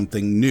offer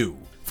something new.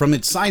 From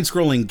its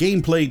side-scrolling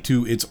gameplay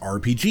to its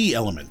RPG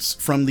elements,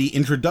 from the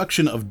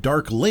introduction of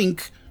Dark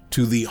Link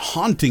to the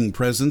haunting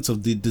presence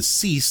of the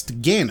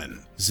deceased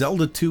Ganon,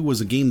 Zelda 2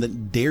 was a game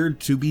that dared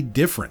to be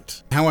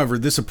different. However,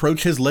 this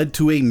approach has led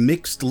to a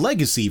mixed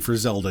legacy for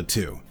Zelda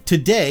 2.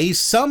 Today,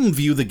 some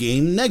view the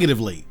game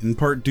negatively, in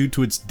part due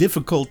to its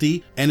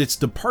difficulty and its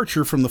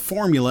departure from the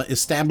formula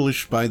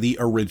established by the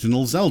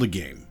original Zelda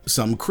game.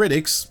 Some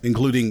critics,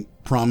 including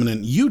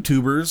prominent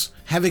YouTubers,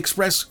 have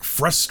expressed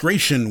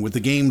frustration with the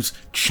game's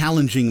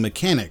challenging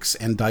mechanics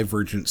and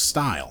divergent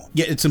style.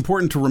 Yet it's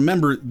important to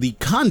remember the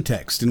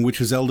context in which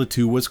Zelda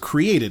 2 was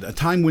created, a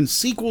time when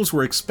sequels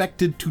were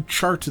expected to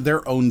chart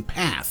their own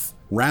path,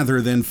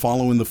 rather than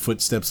follow in the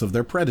footsteps of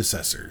their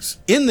predecessors.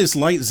 In this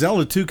light,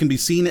 Zelda 2 can be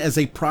seen as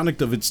a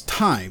product of its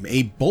time,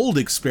 a bold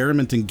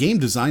experiment in game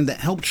design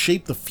that helped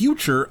shape the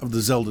future of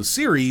the Zelda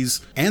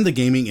series and the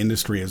gaming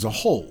industry as a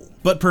whole.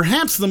 But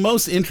perhaps the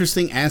most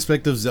interesting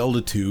aspect of Zelda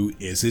 2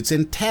 is its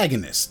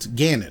antagonist,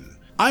 Ganon.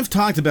 I've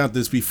talked about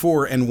this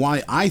before and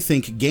why I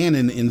think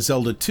Ganon in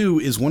Zelda 2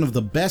 is one of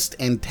the best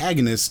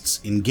antagonists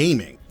in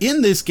gaming.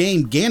 In this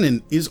game,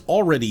 Ganon is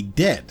already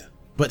dead,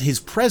 but his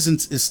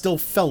presence is still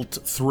felt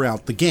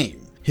throughout the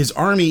game. His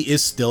army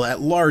is still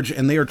at large,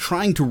 and they are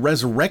trying to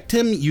resurrect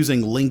him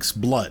using Link's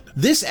blood.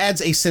 This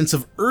adds a sense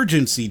of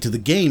urgency to the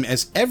game,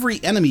 as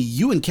every enemy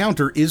you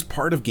encounter is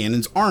part of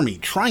Ganon's army,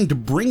 trying to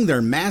bring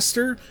their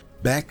master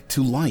back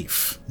to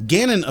life.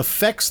 Ganon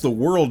affects the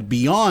world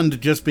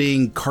beyond just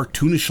being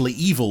cartoonishly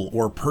evil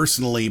or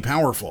personally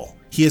powerful.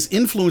 He has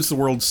influenced the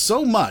world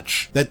so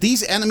much that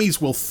these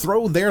enemies will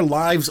throw their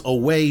lives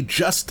away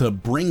just to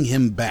bring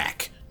him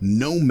back,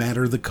 no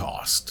matter the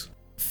cost.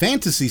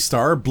 Phantasy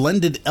Star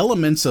blended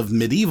elements of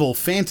medieval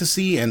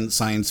fantasy and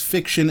science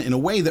fiction in a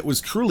way that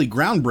was truly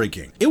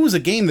groundbreaking. It was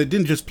a game that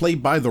didn't just play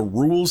by the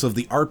rules of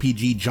the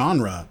RPG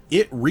genre,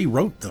 it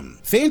rewrote them.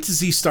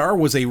 Phantasy Star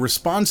was a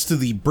response to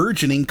the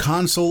burgeoning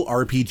console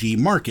RPG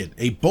market,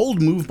 a bold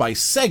move by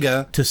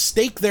Sega to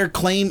stake their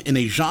claim in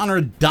a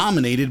genre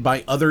dominated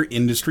by other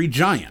industry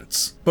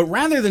giants. But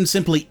rather than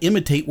simply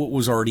imitate what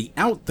was already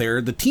out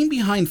there, the team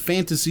behind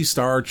Phantasy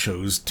Star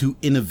chose to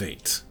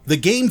innovate. The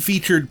game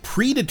featured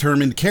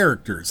predetermined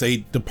characters, a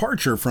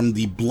departure from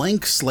the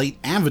blank slate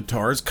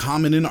avatars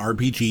common in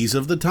RPGs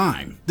of the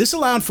time. This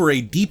allowed for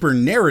a deeper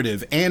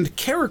narrative and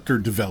character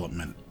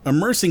development,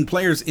 immersing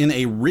players in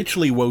a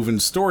richly woven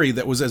story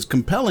that was as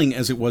compelling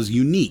as it was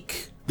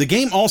unique. The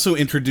game also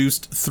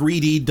introduced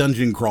 3D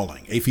dungeon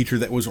crawling, a feature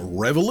that was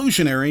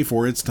revolutionary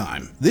for its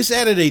time. This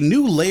added a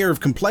new layer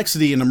of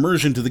complexity and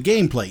immersion to the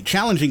gameplay,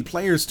 challenging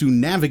players to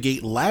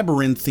navigate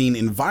labyrinthine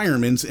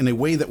environments in a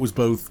way that was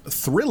both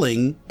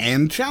thrilling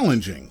and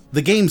challenging.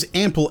 The game's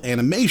ample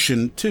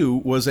animation, too,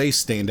 was a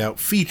standout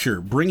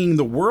feature, bringing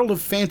the world of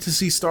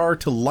Phantasy Star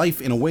to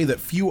life in a way that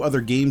few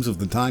other games of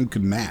the time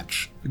could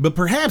match. But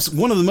perhaps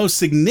one of the most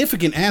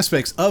significant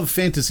aspects of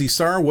Phantasy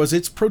Star was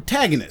its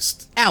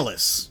protagonist,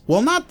 Alice.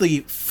 While not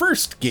the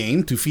first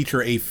game to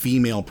feature a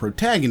female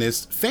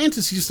protagonist,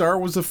 Phantasy Star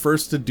was the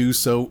first to do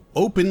so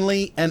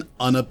openly and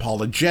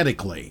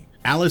unapologetically.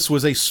 Alice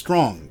was a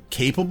strong,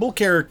 capable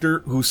character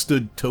who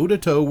stood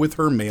toe-to-toe with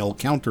her male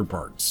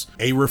counterparts,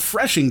 a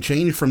refreshing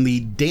change from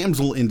the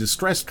damsel in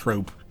distress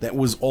trope that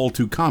was all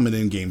too common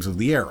in games of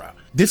the era.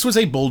 This was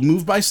a bold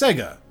move by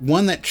Sega,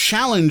 one that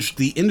challenged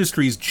the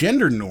industry's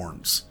gender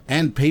norms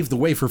and paved the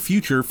way for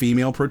future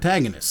female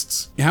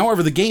protagonists.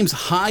 However, the game's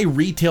high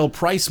retail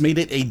price made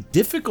it a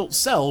difficult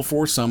sell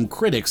for some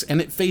critics,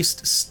 and it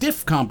faced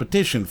stiff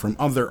competition from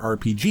other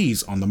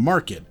RPGs on the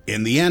market.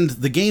 In the end,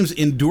 the game's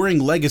enduring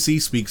legacy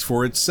speaks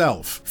for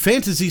itself.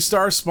 Phantasy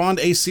Star spawned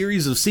a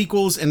series of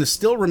sequels and is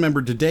still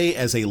remembered today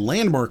as a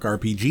landmark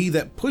RPG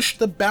that pushed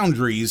the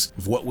boundaries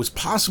of what was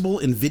possible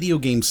in video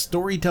game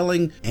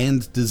storytelling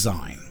and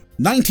design.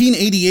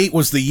 1988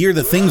 was the year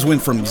that things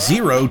went from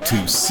 0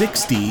 to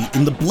 60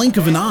 in the blink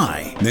of an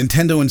eye.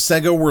 Nintendo and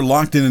Sega were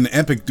locked in an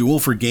epic duel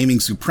for gaming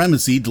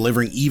supremacy,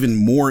 delivering even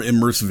more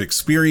immersive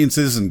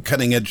experiences and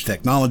cutting-edge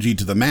technology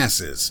to the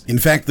masses. In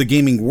fact, the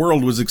gaming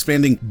world was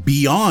expanding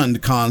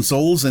beyond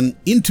consoles and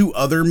into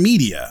other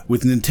media,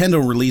 with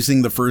Nintendo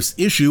releasing the first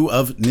issue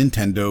of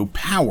Nintendo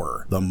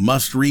Power, the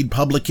must-read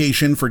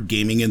publication for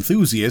gaming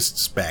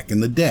enthusiasts back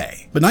in the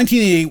day. But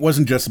 1988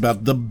 wasn't just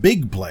about the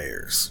big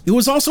players. It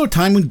was also a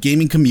time when gaming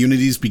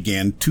communities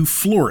began to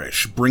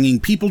flourish, bringing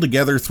people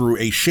together through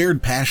a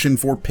shared passion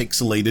for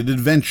pixelated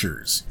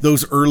adventures.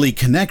 Those early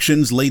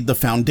connections laid the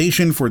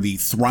foundation for the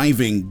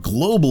thriving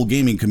global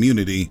gaming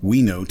community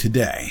we know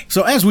today.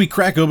 So as we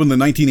crack open the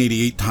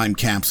 1988 time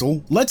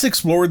capsule, let's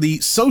explore the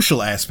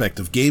social aspect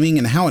of gaming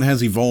and how it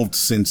has evolved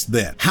since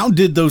then. How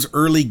did those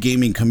early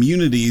gaming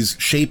communities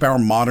shape our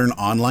modern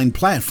online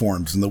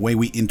platforms and the way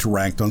we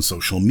interact on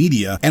social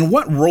media? And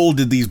what role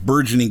did these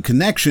burgeoning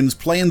connections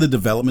play in the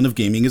development of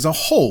gaming as a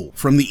whole,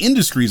 from the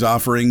industry's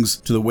offerings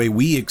to the way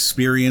we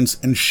experience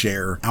and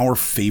share our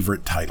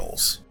favorite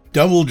titles?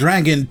 Double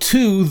Dragon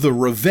 2: The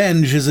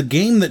Revenge is a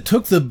game that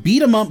took the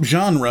beat-em-up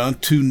genre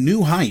to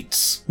new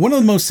heights. One of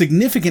the most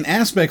significant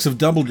aspects of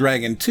Double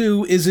Dragon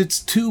 2 is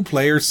its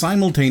two-player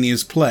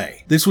simultaneous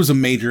play. This was a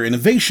major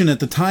innovation at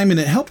the time,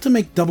 and it helped to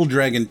make Double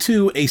Dragon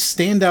 2 a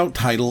standout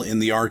title in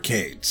the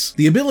arcades.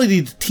 The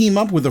ability to team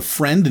up with a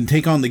friend and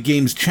take on the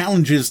game's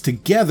challenges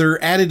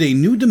together added a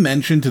new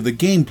dimension to the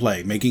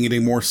gameplay, making it a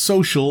more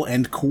social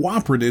and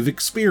cooperative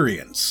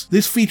experience.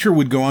 This feature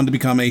would go on to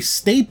become a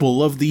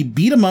staple of the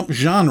beat-em-up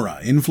genre,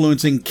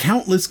 influencing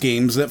countless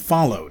games that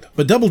followed.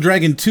 But Double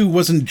Dragon 2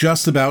 wasn't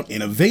just about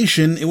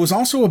innovation, it was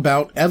also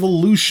about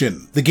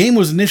evolution. The game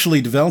was initially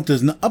developed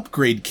as an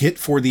upgrade kit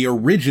for the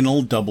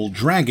original Double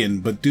Dragon,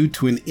 but due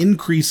to an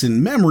increase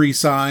in memory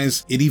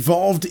size, it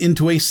evolved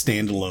into a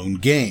standalone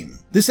game.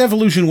 This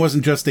evolution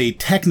wasn't just a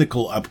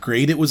technical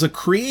upgrade, it was a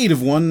creative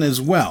one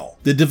as well.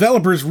 The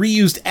developers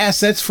reused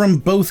assets from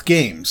both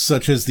games,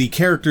 such as the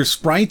character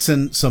sprites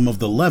and some of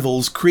the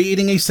levels,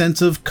 creating a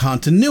sense of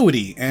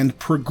continuity and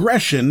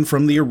progression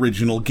from the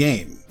original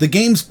game. The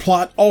game's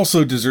plot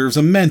also deserves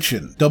a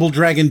mention. Double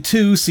Dragon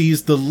 2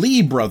 sees the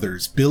Lee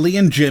brothers, Billy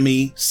and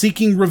Jimmy,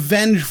 seeking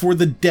revenge for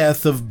the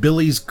death of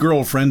Billy's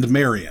girlfriend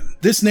Marion.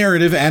 This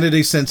narrative added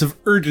a sense of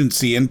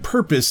urgency and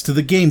purpose to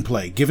the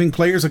gameplay, giving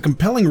players a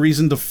compelling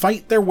reason to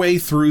fight their way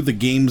through the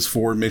game's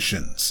 4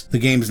 missions. The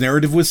game's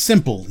narrative was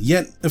simple,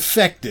 yet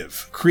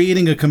effective,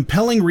 creating a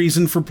compelling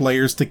reason for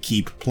players to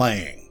keep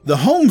playing. The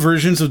home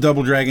versions of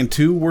Double Dragon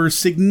 2 were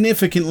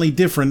significantly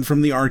different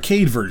from the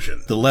arcade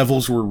version. The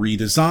levels were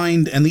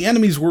redesigned, and the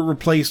enemies were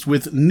replaced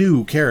with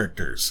new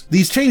characters.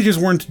 These changes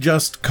weren't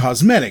just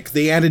cosmetic,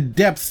 they added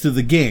depth to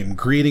the game,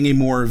 creating a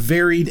more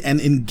varied and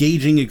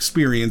engaging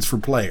experience for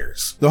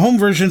players. The home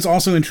versions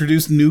also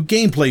introduced new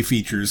gameplay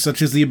features,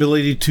 such as the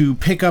ability to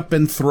pick up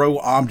and throw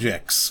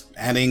objects,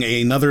 adding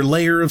another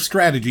layer of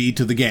strategy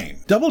to the game.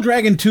 Double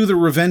Dragon 2: The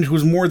Revenge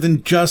was more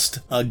than just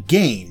a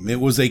game. It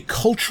was a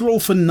cultural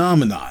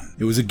phenomenon.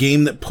 It was a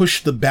game that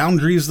pushed the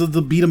boundaries of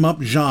the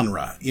beat-em-up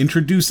genre,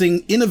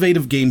 introducing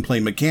innovative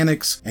gameplay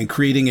mechanics and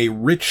creating a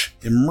rich,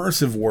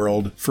 immersive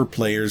world for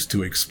players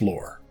to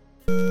explore.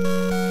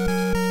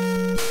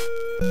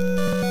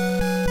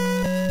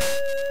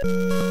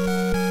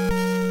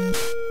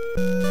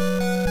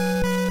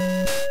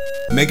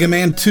 Mega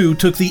Man 2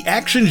 took the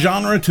action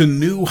genre to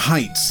new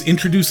heights,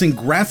 introducing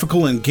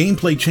graphical and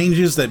gameplay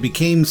changes that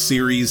became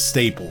series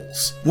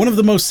staples. One of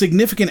the most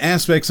significant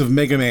aspects of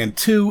Mega Man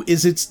 2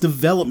 is its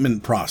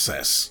development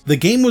process. The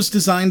game was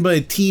designed by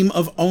a team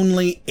of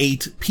only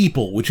 8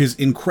 people, which is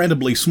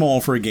incredibly small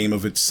for a game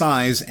of its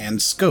size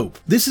and scope.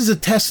 This is a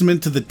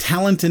testament to the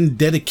talent and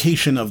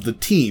dedication of the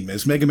team,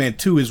 as Mega Man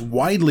 2 is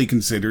widely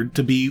considered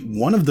to be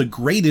one of the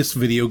greatest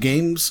video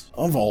games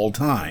of all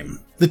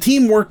time. The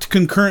team worked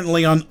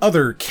concurrently on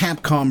other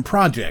Capcom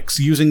projects,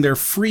 using their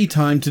free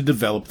time to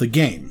develop the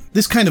game.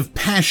 This kind of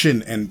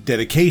passion and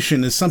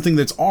dedication is something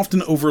that's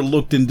often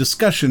overlooked in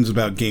discussions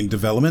about game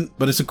development,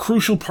 but it's a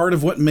crucial part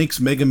of what makes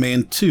Mega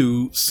Man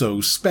 2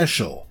 so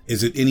special.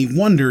 Is it any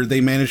wonder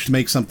they managed to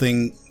make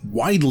something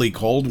widely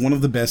called one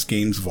of the best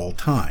games of all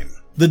time?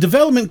 The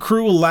development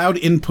crew allowed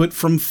input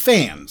from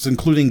fans,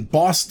 including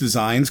boss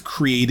designs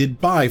created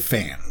by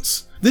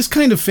fans. This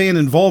kind of fan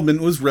involvement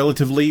was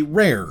relatively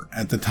rare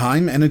at the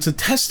time, and it's a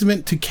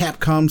testament to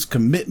Capcom's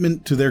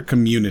commitment to their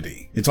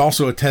community. It's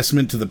also a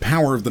testament to the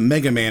power of the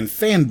Mega Man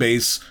fan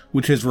base,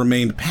 which has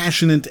remained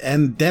passionate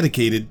and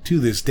dedicated to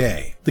this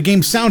day. The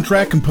game's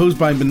soundtrack, composed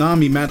by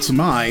Manami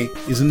Matsumae,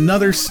 is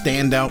another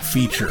standout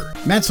feature.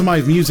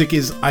 Matsumae's music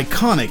is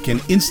iconic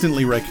and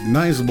instantly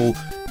recognizable,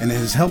 and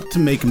has helped to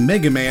make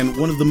Mega Man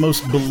one of the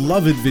most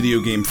beloved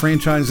video game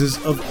franchises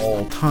of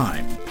all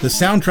time. The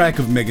soundtrack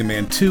of Mega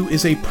Man 2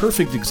 is a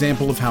perfect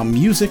example of how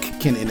music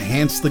can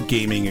enhance the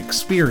gaming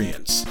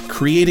experience,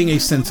 creating a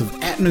sense of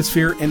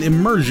atmosphere and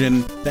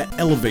immersion that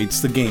elevates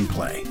the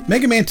gameplay.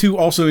 Mega Man 2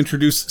 also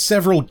introduced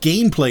several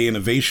gameplay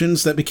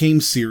innovations that became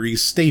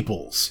series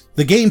staples.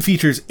 The game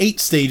features 8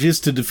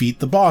 stages to defeat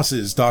the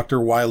bosses, Dr.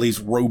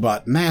 Wily's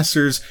robot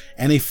masters,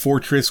 and a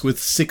fortress with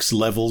 6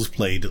 levels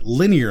played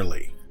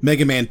linearly.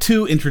 Mega Man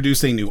 2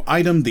 introduced a new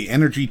item, the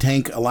Energy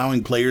Tank,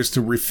 allowing players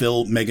to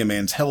refill Mega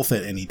Man's health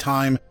at any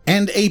time,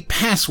 and a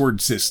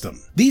password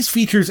system. These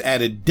features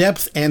added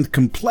depth and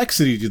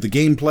complexity to the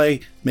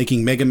gameplay,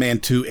 making Mega Man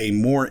 2 a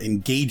more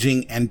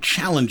engaging and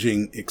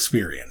challenging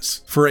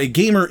experience. For a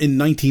gamer in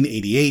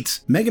 1988,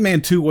 Mega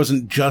Man 2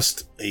 wasn't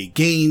just a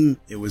game,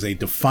 it was a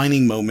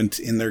defining moment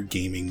in their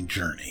gaming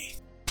journey.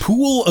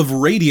 Pool of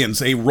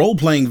Radiance, a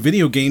role-playing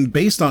video game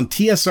based on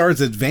TSR's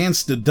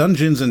Advanced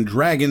Dungeons &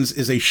 Dragons,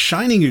 is a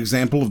shining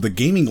example of the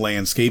gaming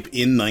landscape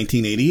in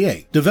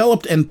 1988.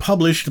 Developed and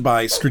published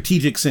by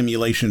Strategic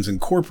Simulations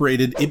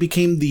Incorporated, it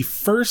became the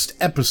first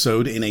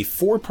episode in a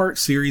 4-part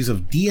series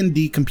of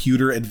D&D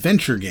computer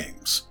adventure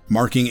games,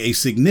 marking a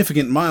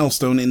significant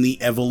milestone in the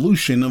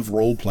evolution of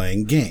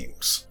role-playing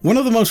games. One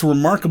of the most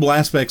remarkable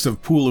aspects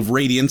of Pool of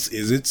Radiance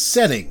is its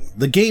setting.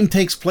 The game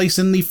takes place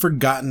in the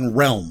Forgotten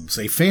Realms,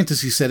 a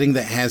fantasy setting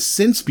that has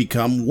since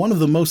become one of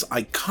the most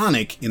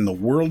iconic in the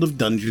world of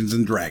Dungeons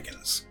 &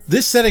 Dragons.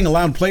 This setting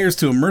allowed players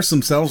to immerse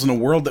themselves in a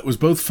world that was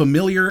both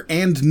familiar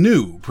and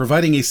new,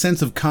 providing a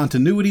sense of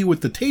continuity with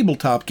the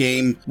tabletop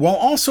game, while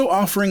also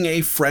offering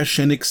a fresh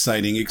and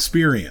exciting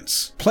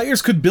experience.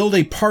 Players could build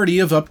a party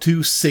of up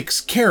to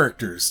 6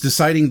 characters,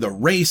 deciding the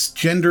race,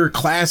 gender,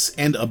 class,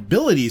 and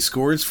ability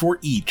scores for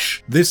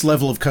each. This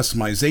level of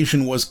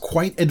customization was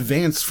quite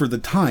advanced for the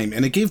time,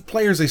 and it gave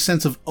players a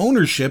sense of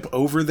ownership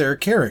over their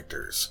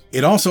characters.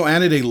 It also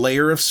added a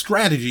layer of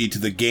strategy to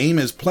the game,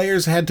 as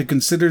players had to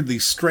consider the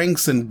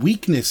strengths and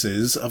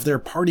weaknesses of their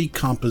party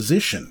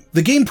composition.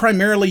 The game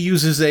primarily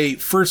uses a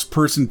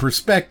first-person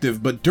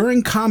perspective, but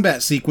during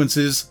combat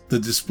sequences, the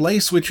display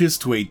switches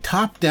to a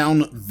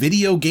top-down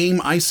video game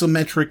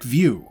isometric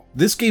view.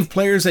 This gave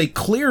players a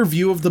clear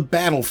view of the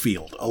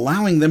battlefield,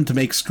 allowing them to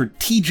make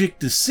strategic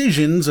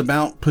decisions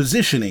about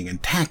positioning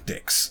and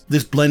tactics.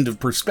 This blend of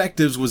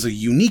perspectives was a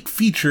unique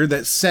feature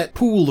that set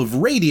Pool of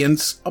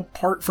Radiance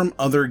apart from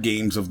other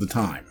games of the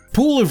time.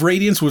 Pool of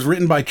Radiance was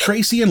written by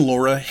Tracy and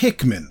Laura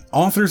Hickman,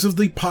 authors of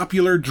the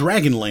popular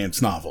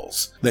Dragonlance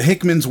novels. The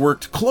Hickmans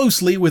worked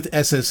closely with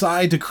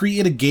SSI to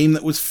create a game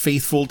that was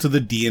faithful to the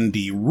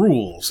D&D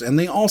rules, and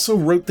they also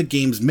wrote the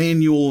game's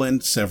manual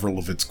and several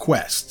of its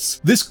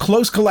quests. This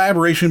close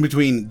collaboration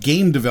between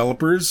game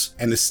developers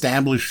and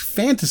established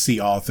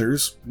fantasy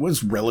authors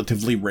was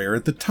relatively rare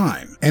at the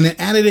time, and it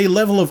added a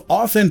level of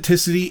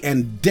authenticity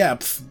and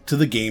depth to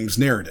the game's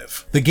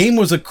narrative. The game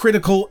was a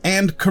critical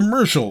and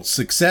commercial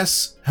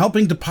success,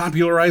 helping to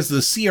popularize the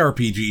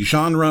CRPG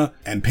genre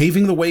and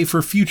paving the way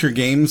for future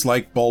games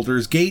like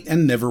Baldur's Gate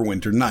and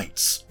Neverwinter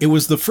Nights. It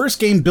was the first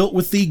game built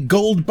with the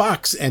Gold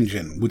Box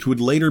engine, which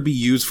would later be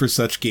used for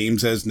such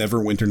games as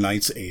Neverwinter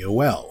Nights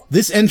AOL.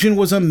 This engine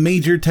was a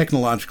major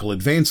technological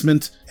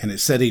advancement, and it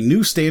set a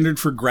new standard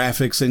for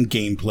graphics and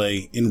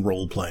gameplay in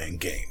role-playing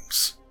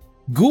games.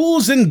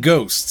 Ghouls and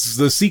Ghosts,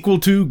 the sequel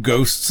to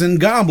Ghosts and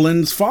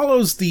Goblins,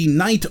 follows the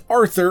knight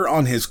Arthur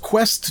on his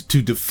quest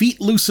to defeat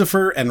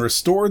Lucifer and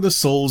restore the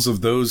souls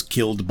of those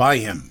killed by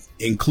him,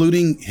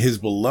 including his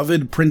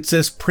beloved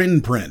Princess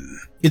Prin.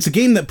 It's a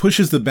game that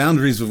pushes the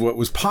boundaries of what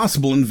was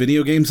possible in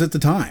video games at the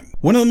time.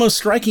 One of the most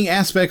striking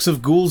aspects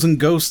of Ghouls and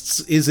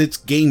Ghosts is its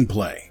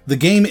gameplay. The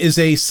game is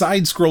a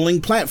side-scrolling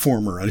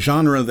platformer, a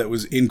genre that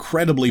was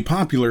incredibly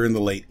popular in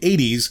the late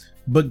 80s,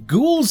 but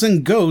Ghouls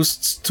and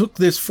Ghosts took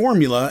this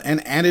formula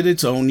and added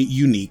its own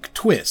unique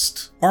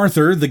twist.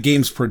 Arthur, the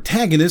game's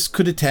protagonist,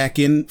 could attack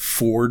in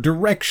 4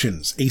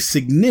 directions, a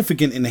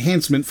significant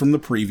enhancement from the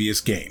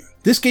previous game.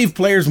 This gave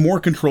players more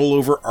control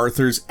over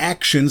Arthur's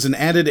actions and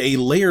added a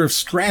layer of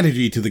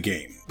strategy to the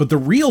game. But the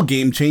real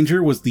game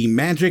changer was the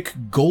magic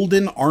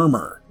golden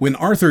armor. When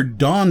Arthur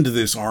donned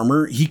this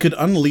armor, he could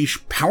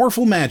unleash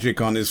powerful magic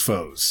on his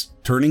foes,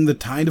 turning the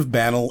tide of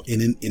battle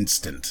in an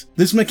instant.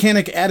 This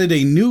mechanic added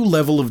a new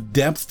level of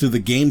depth to the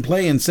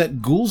gameplay and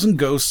set Ghouls and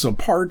Ghosts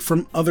apart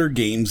from other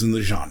games in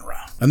the genre.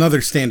 Another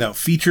standout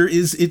feature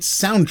is its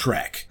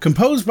soundtrack.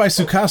 Composed by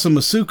Tsukasa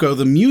Masuko,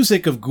 the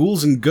music of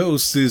Ghouls and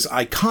Ghosts is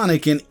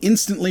iconic and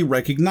instantly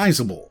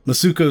recognizable.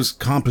 Masuko's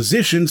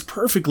compositions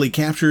perfectly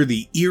capture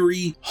the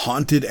eerie,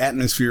 haunted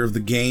atmosphere of the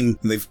game,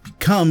 and they've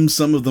become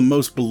some of the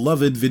most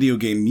beloved video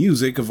game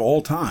music of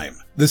all time.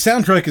 The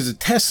soundtrack is a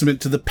testament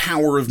to the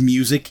power of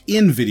music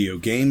in video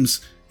games,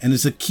 and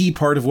is a key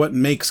part of what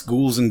makes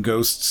Ghouls and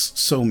Ghosts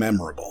so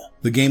memorable.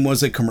 The game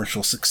was a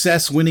commercial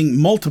success, winning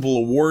multiple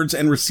awards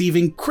and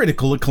receiving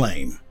critical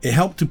acclaim. It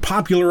helped to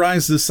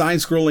popularize the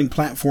side-scrolling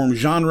platform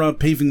genre,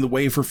 paving the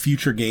way for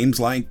future games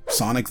like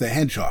Sonic the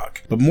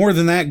Hedgehog. But more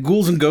than that,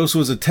 Ghouls and Ghosts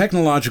was a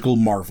technological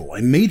marvel,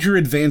 a major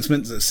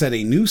advancement that set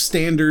a new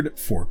standard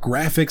for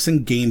graphics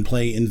and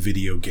gameplay in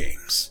video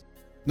games.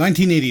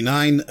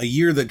 1989, a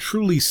year that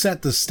truly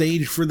set the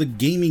stage for the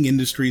gaming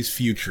industry's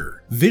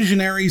future.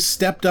 Visionaries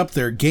stepped up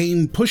their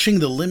game, pushing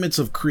the limits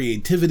of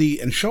creativity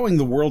and showing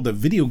the world that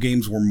video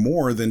games were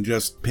more than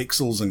just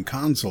pixels and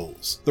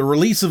consoles. The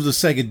release of the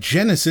Sega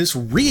Genesis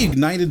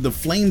reignited the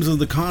flames of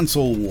the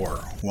console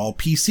war, while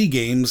PC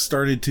games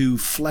started to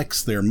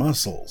flex their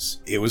muscles.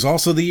 It was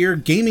also the year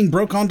gaming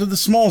broke onto the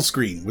small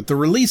screen with the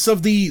release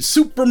of the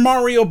Super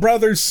Mario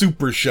Bros.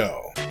 Super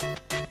Show.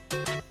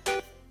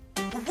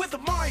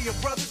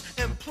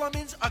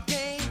 Plumbing's a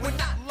game. We're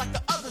not like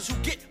the others who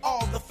get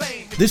all the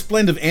fame. This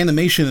blend of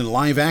animation and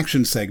live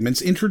action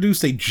segments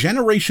introduced a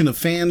generation of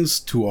fans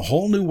to a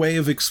whole new way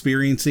of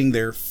experiencing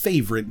their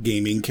favorite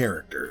gaming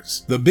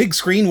characters. The big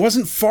screen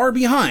wasn't far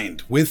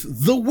behind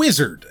with The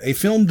Wizard, a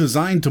film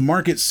designed to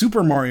market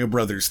Super Mario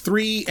Bros.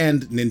 3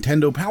 and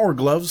Nintendo Power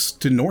Gloves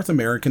to North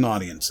American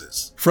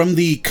audiences. From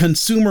the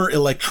Consumer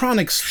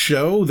Electronics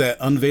Show that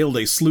unveiled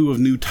a slew of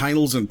new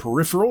titles and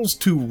peripherals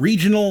to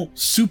regional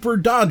Super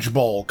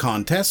Dodgeball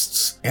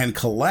contests and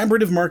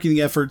collaborative marketing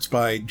efforts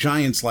by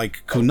giants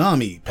like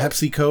Konami,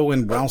 PepsiCo,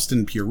 and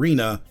Ralston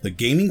Purina, the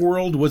gaming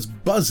world was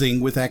buzzing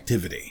with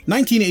activity.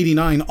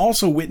 1989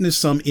 also witnessed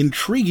some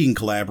intriguing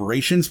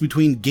collaborations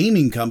between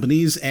gaming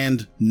companies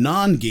and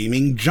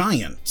non-gaming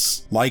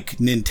giants, like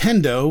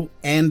Nintendo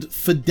and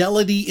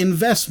Fidelity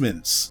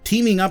Investments,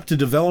 teaming up to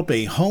develop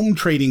a home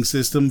trading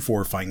system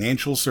for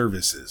financial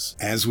services.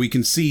 As we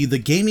can see, the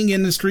gaming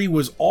industry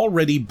was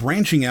already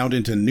branching out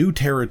into new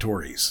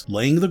territories,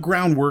 laying the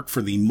groundwork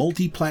for the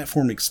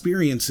multi-platform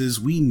experiences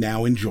we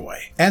now enjoy.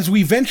 As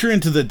we venture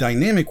into the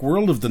dynamic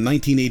world of the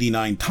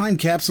 1989 time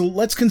capsule,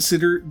 let's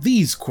consider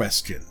these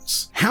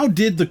questions. How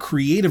did the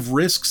creative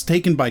risks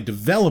taken by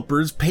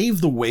developers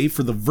pave the way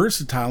for the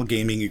versatile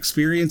gaming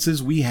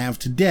experiences we have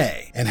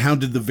today? And how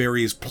did the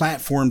various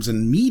platforms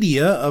and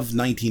media of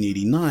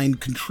 1989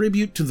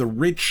 contribute to the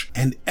rich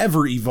and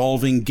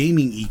ever-evolving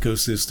gaming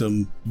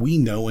ecosystem we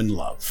know and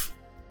love?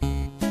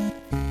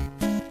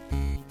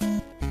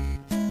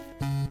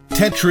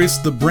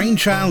 Tetris, the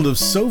brainchild of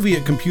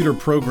Soviet computer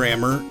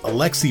programmer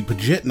Alexei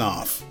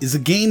Pajitnov, is a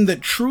game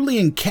that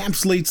truly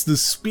encapsulates the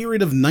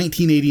spirit of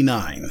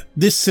 1989.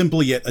 This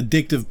simple yet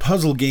addictive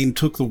puzzle game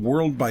took the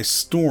world by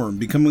storm,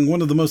 becoming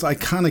one of the most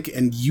iconic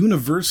and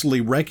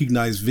universally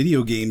recognized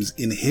video games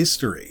in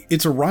history.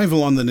 Its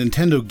arrival on the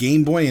Nintendo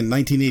Game Boy in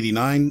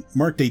 1989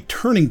 marked a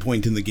turning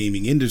point in the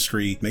gaming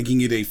industry,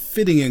 making it a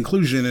fitting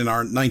inclusion in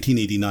our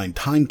 1989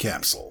 time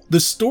capsule. The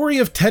story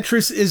of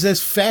Tetris is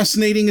as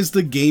fascinating as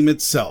the game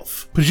itself.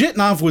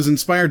 Pajitnov was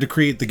inspired to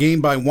create the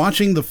game by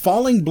watching the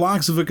falling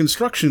blocks of a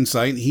construction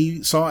site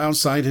he saw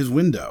outside his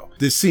window.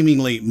 This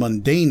seemingly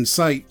mundane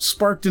sight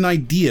sparked an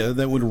idea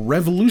that would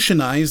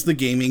revolutionize the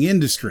gaming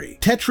industry.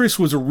 Tetris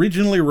was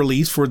originally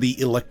released for the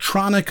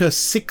Electronica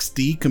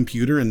 60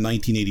 computer in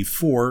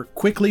 1984,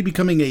 quickly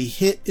becoming a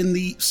hit in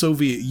the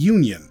Soviet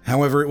Union.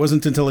 However, it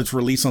wasn't until its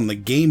release on the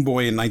Game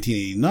Boy in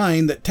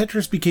 1989 that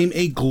Tetris became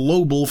a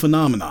global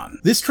phenomenon.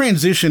 This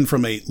transition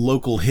from a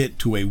local hit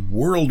to a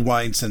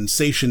worldwide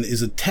sensation Simulation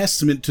is a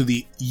testament to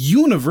the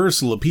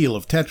universal appeal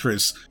of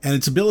Tetris and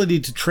its ability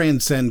to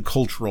transcend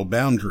cultural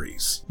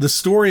boundaries. The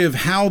story of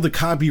how the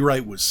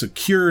copyright was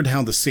secured,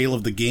 how the sale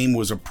of the game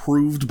was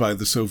approved by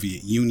the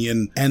Soviet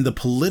Union, and the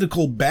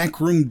political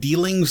backroom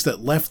dealings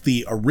that left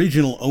the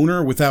original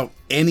owner without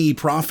any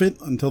profit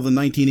until the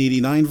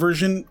 1989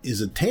 version is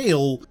a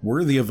tale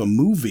worthy of a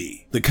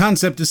movie. The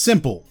concept is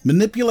simple.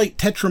 Manipulate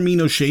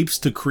Tetramino shapes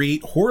to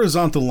create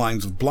horizontal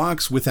lines of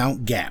blocks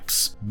without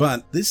gaps.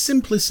 But this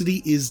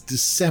simplicity is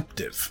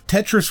deceptive.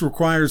 Tetris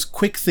requires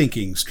quick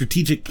thinking,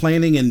 strategic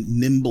planning, and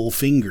nimble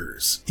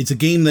fingers. It's a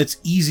game that's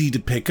easy to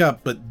pick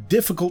up, but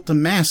difficult to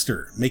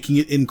master, making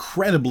it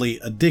incredibly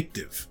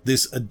addictive.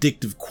 This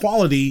addictive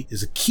quality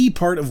is a key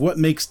part of what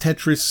makes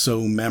Tetris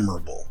so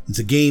memorable. It's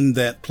a game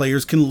that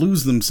players can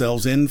lose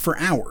themselves in for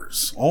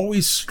hours,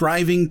 always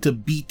striving to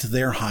beat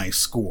their high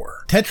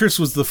score. Tetris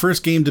was the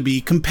first game to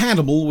be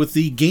compatible with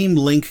the Game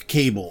Link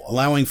cable,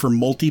 allowing for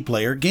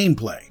multiplayer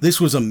gameplay. This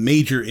was a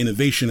major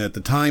innovation at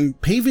the time,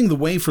 paving the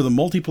way for the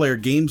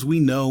multiplayer games we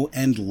know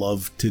and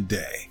love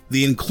today.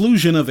 The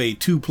inclusion of a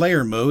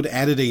two-player mode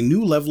added a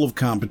new level of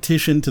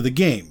competition to the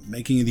game,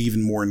 making it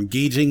even more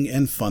engaging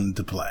and fun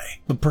to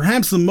play. But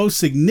perhaps the most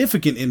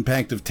significant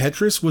impact of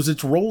Tetris was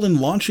its role in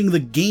launching the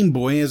Game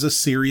Boy as a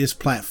serious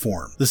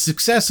platform. The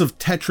success of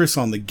Tetris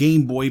on the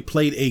Game Boy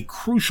played a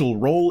crucial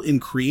role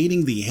in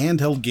creating the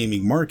handheld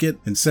gaming market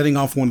and setting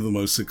off one of the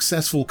most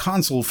successful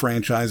console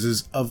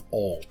franchises of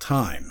all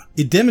time.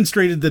 It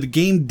demonstrated that a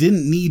game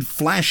didn't need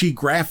flashy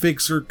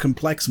graphics or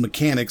complex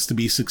mechanics to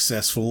be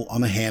successful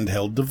on a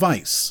handheld device.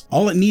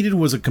 All it needed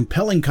was a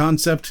compelling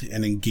concept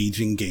and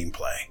engaging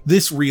gameplay.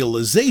 This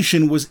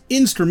realization was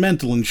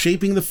instrumental in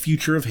shaping the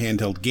future of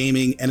handheld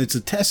gaming, and it's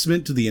a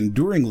testament to the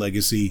enduring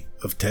legacy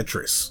of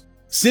Tetris.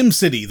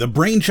 SimCity, the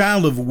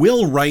brainchild of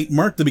Will Wright,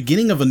 marked the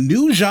beginning of a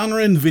new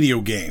genre in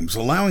video games,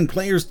 allowing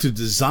players to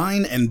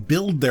design and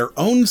build their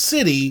own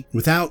city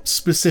without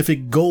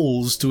specific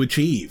goals to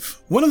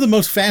achieve. One of the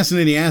most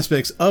fascinating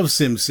aspects of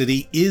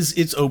SimCity is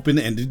its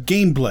open-ended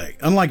gameplay.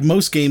 Unlike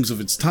most games of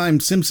its time,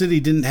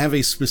 SimCity didn't have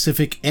a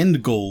specific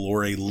end goal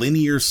or a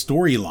linear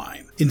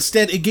storyline.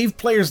 Instead, it gave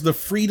players the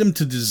freedom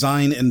to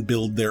design and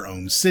build their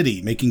own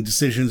city, making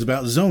decisions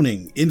about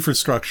zoning,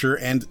 infrastructure,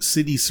 and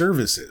city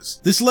services.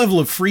 This level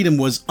of freedom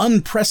was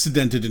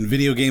unprecedented in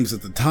video games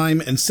at the time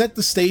and set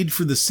the stage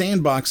for the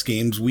sandbox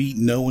games we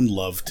know and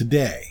love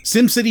today.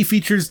 SimCity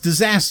features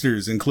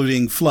disasters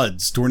including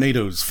floods,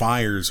 tornadoes,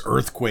 fires,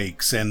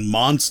 earthquakes, and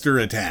monster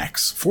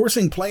attacks,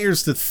 forcing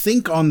players to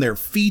think on their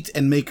feet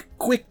and make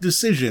quick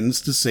decisions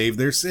to save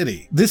their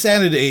city. This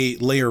added a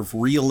layer of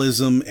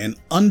realism and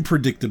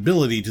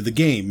unpredictability to the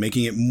game,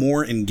 making it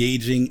more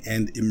engaging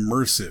and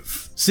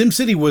immersive.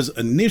 SimCity was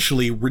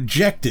initially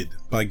rejected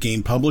by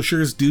game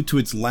publishers due to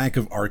its lack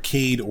of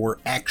arcade or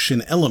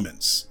action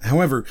elements.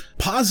 However,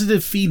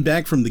 positive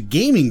feedback from the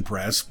gaming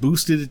press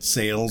boosted its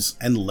sales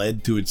and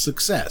led to its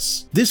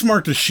success. This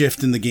marked a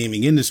shift in the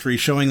gaming industry,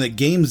 showing that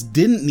games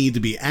didn't need to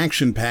be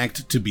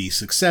action-packed to be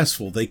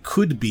successful. They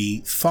could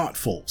be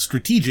thoughtful,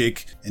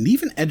 strategic, and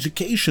even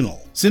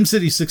educational.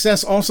 SimCity's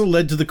success also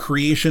led to the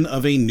creation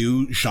of a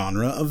new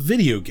genre of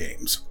video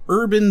games,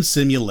 urban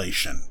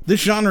simulation.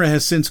 This genre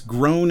has since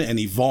grown and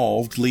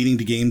evolved, leading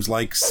to games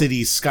like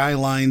Cities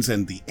Skylines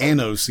and the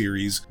Anno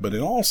series, but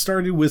it all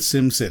started with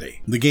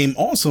SimCity. The game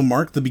also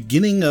marked the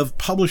beginning of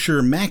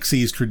publisher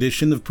Maxis'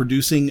 tradition of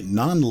producing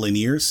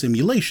non-linear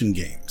simulation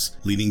games,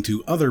 leading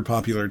to other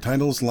popular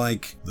titles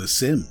like The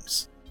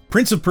Sims.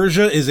 Prince of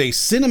Persia is a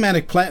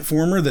cinematic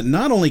platformer that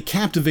not only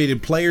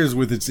captivated players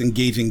with its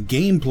engaging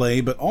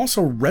gameplay, but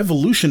also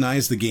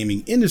revolutionized the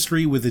gaming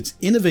industry with its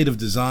innovative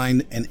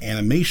design and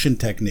animation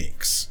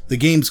techniques. The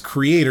game's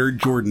creator,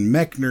 Jordan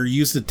Mechner,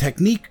 used a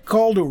technique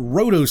called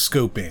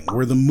rotoscoping,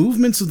 where the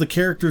movements of the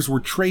characters were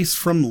traced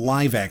from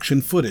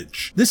live-action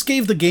footage. This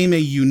gave the game a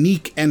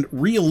unique and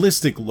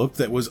realistic look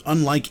that was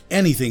unlike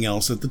anything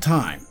else at the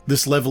time.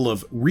 This level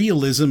of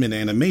realism in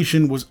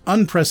animation was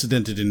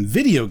unprecedented in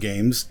video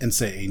games and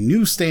set a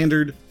new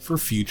standard for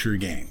future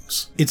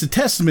games. It's a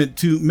testament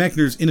to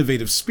Mechner's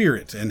innovative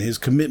spirit and his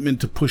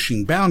commitment to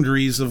pushing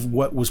boundaries of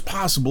what was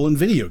possible in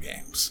video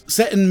games.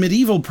 Set in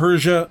medieval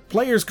Persia,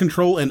 players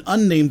control an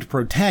unnamed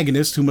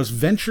protagonist who must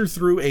venture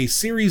through a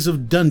series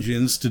of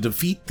dungeons to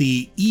defeat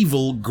the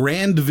evil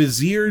Grand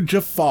Vizier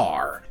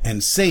Jafar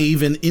and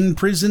save an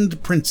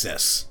imprisoned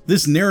princess.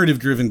 This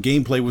narrative-driven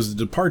gameplay was a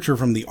departure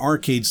from the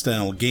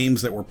arcade-style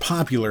games that were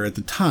popular at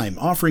the time,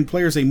 offering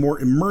players a more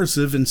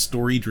immersive and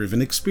story-driven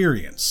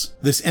experience.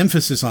 This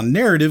emphasis on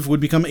narrative would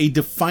become a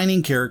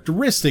defining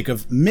characteristic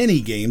of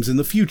many games in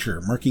the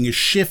future, marking a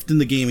shift in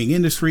the gaming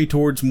industry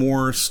towards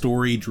more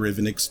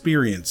story-driven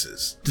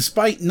experiences.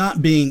 Despite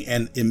not being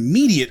an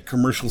immediate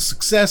commercial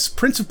success,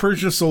 Prince of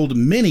Persia sold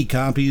many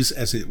copies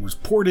as it was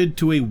ported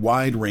to a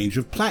wide range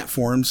of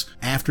platforms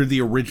after the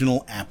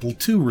original Apple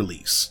II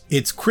release.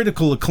 Its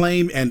critical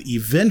acclaim and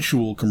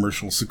eventual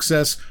commercial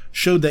success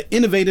showed that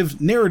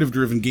innovative,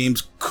 narrative-driven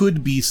games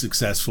could be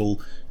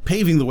successful,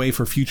 paving the way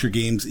for future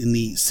games in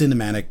the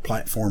cinematic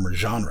platformer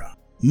genre.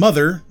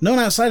 Mother, known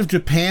outside of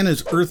Japan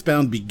as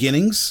Earthbound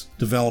Beginnings,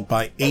 developed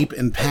by Ape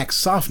and Pax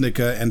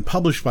Sofnica and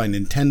published by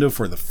Nintendo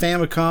for the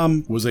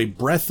Famicom, was a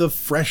breath of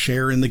fresh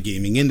air in the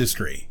gaming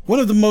industry. One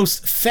of the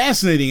most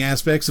fascinating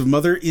aspects of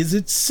Mother is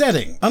its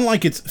setting.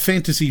 Unlike its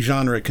fantasy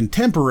genre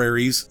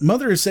contemporaries,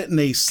 Mother is set in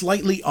a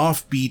slightly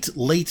offbeat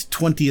late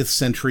 20th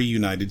century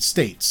United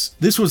States.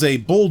 This was a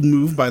bold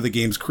move by the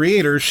game's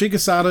creator,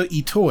 Shigesada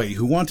Itoi,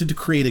 who wanted to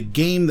create a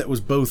game that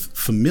was both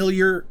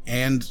familiar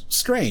and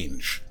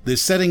strange.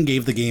 This setting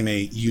gave the game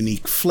a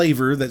unique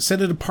flavor that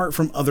set it apart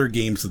from other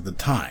games of the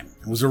time.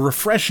 It was a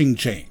refreshing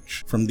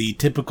change from the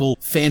typical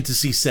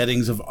fantasy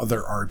settings of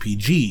other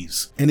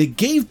RPGs, and it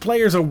gave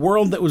players a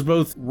world that was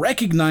both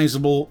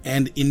recognizable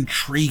and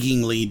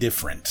intriguingly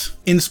different.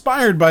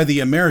 Inspired by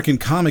the American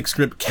comic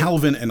strip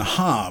Calvin and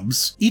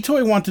Hobbes,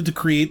 Itoi wanted to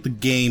create the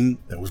game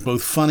that was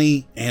both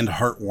funny and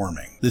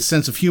heartwarming. This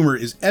sense of humor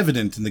is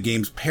evident in the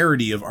game's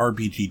parody of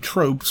RPG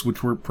tropes,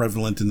 which were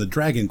prevalent in the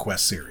Dragon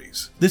Quest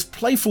series. This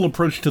playful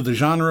approach to the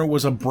genre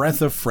was a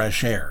breath of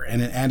fresh air,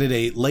 and it added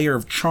a layer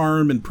of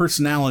charm and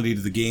personality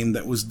to the game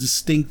that was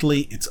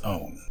distinctly its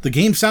own. The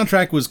game's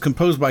soundtrack was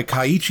composed by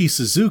Keiichi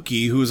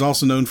Suzuki, who is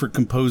also known for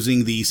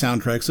composing the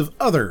soundtracks of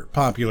other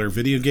popular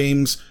video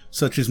games,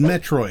 such as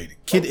Metroid,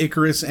 Kid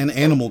Icarus, and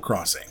Animal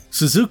Crossing.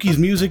 Suzuki's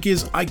music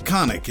is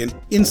iconic and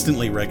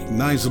instantly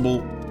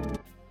recognizable,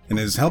 and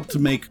has helped to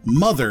make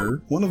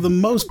Mother one of the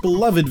most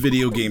beloved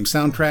video game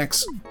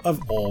soundtracks of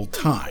all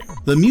time.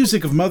 The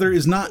music of Mother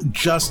is not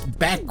just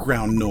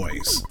background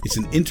noise, it's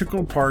an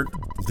integral part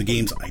of the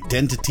game's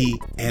identity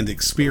and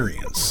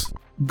experience.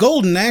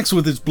 Golden Axe,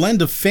 with its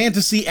blend of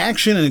fantasy,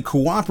 action, and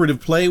cooperative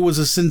play, was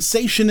a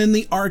sensation in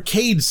the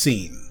arcade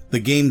scene. The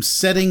game's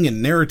setting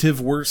and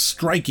narrative were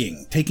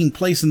striking, taking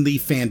place in the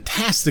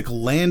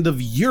fantastical land of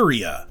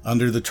Yuria,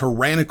 under the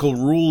tyrannical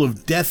rule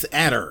of Death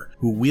Adder,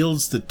 who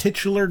wields the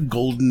titular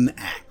Golden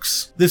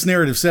Axe. This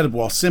narrative setup,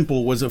 while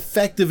simple, was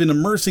effective in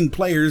immersing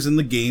players in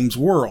the game's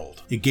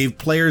world. It gave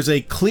players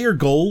a clear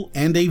goal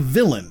and a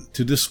villain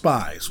to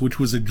despise, which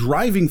was a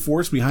driving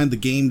force behind the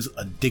game's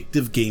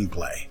addictive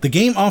gameplay. The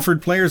game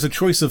offered players a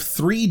choice of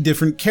 3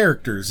 different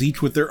characters,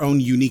 each with their own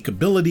unique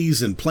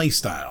abilities and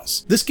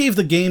playstyles. This gave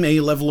the game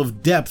a level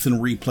of depth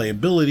and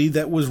replayability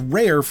that was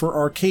rare for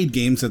arcade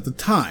games at the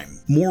time.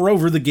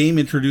 Moreover, the game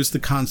introduced the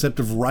concept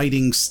of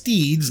riding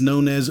steeds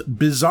known as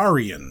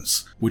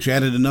Bizarrians, which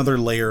added another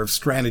layer of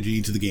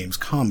strategy to the game's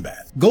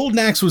combat. Golden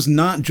Axe was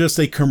not just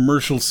a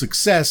commercial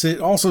success, it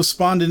also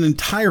spawned an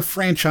entire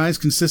franchise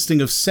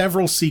consisting of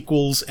several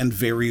sequels and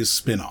various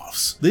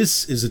spin-offs.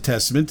 This is a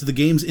testament to the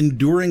game's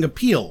enduring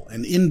appeal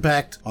and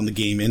impact on the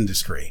game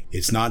industry.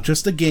 It's not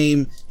just a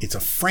game, it's a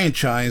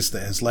franchise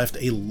that has left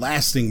a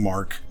lasting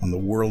mark on the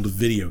world of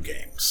video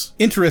games.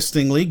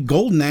 Interestingly,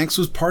 Golden Axe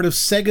was part of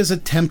Sega's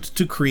attempt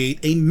to create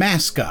a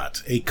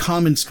mascot, a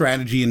common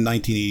strategy in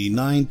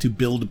 1989 to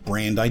build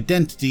brand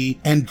identity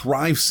and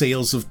drive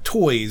sales of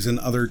toys and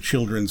other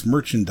children's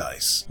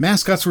merchandise.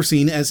 Mascots were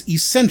seen as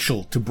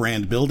essential to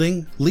brand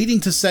building, leading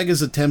to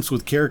Sega's attempts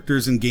with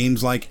characters in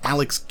games like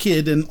Alex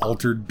Kidd and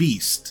Altered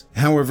Beast.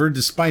 However,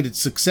 despite its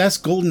success,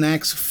 Golden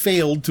Axe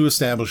failed to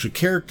establish a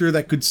character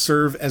that could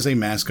serve as a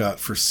mascot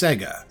for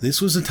Sega.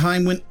 This was a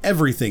time when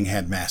everything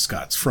had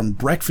mascots, from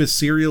breakfast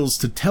cereals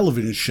to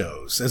television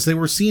shows, as they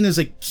were seen as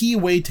a key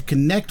way to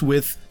connect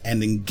with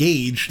and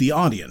engage the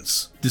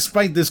audience.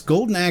 Despite this,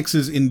 Golden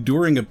Axe's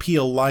enduring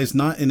appeal lies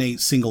not in a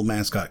single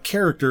mascot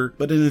character,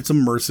 but in its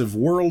immersive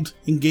world,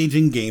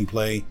 engaging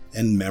gameplay,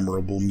 and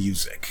memorable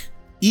music.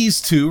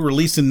 Ys 2,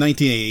 released in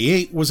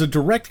 1988, was a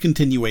direct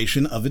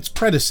continuation of its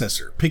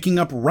predecessor, picking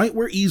up right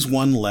where Ys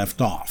 1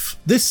 left off.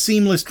 This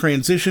seamless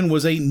transition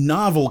was a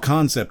novel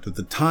concept at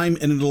the time,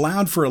 and it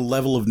allowed for a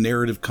level of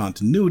narrative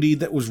continuity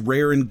that was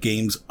rare in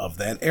games of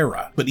that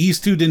era. But Ys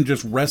 2 didn't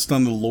just rest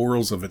on the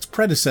laurels of its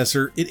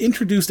predecessor, it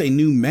introduced a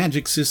new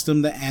magic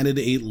system that added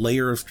a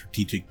layer of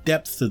strategic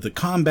depth to the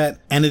combat,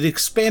 and it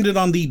expanded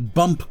on the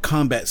bump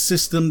combat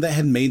system that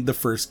had made the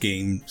first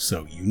game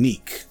so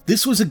unique.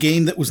 This was a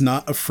game that was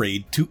not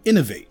afraid to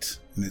innovate,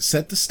 and it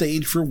set the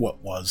stage for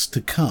what was to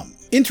come.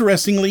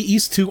 Interestingly,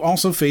 Ys 2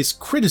 also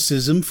faced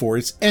criticism for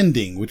its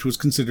ending, which was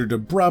considered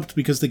abrupt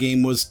because the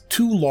game was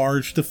too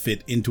large to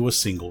fit into a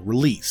single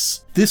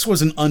release. This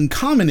was an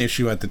uncommon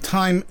issue at the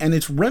time, and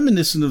it's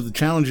reminiscent of the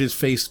challenges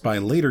faced by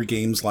later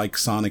games like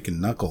Sonic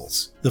and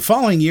Knuckles. The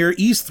following year,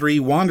 Ys 3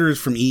 Wanderers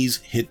from Ys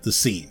hit the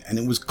scene, and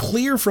it was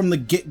clear from the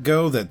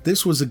get-go that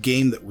this was a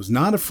game that was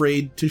not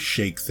afraid to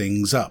shake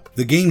things up.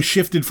 The game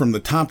shifted from the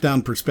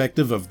top-down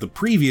perspective of the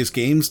previous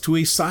games to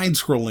a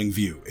side-scrolling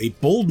view, a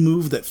bold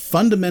move that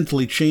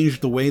fundamentally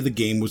changed the way the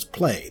game was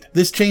played.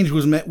 This change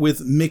was met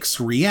with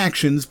mixed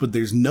reactions, but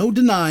there's no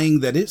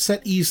denying that it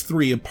set Ys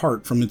 3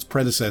 apart from its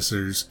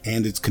predecessors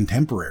and its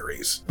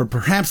contemporaries. But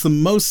perhaps the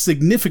most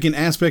significant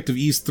aspect of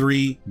Ys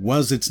 3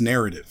 was its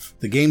narrative.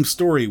 The game's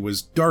story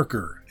was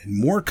darker and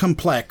more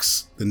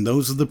complex than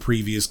those of the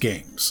previous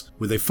games,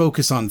 with a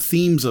focus on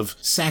themes of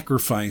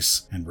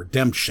sacrifice and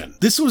redemption.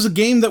 This was a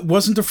game that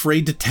wasn't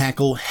afraid to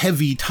tackle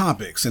heavy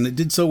topics, and it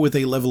did so with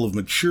a level of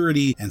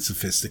maturity and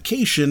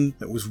sophistication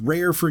that was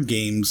rare for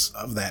games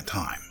of that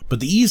time. But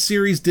the Ys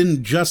series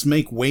didn't just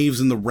make waves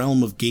in the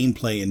realm of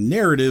gameplay and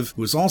narrative, it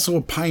was also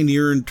a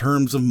pioneer in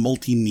terms of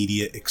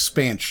multimedia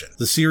expansion.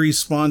 The series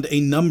spawned a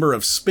number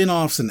of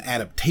spin-offs and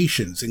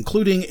adaptations,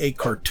 including a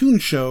cartoon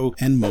show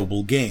and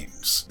mobile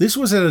games. This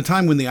was at a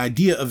time when the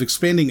idea of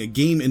expanding a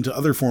game into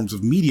other forms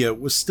of media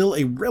was still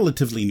a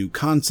relatively new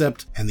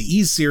concept, and the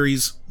Ys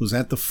series was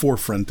at the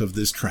forefront of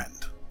this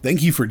trend.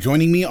 Thank you for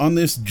joining me on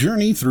this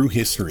journey through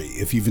history.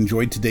 If you've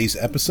enjoyed today's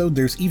episode,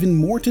 there's even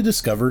more to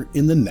discover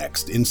in the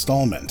next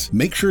installment.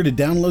 Make sure to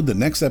download the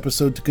next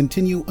episode to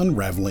continue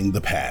unraveling the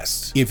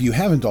past. If you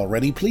haven't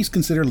already, please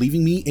consider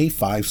leaving me a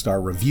 5-star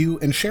review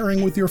and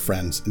sharing with your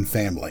friends and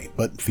family,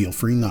 but feel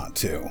free not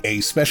to. A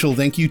special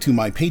thank you to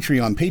my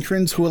Patreon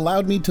patrons who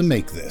allowed me to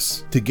make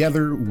this.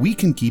 Together, we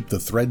can keep the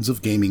threads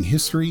of gaming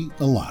history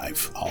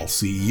alive. I'll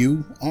see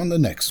you on the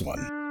next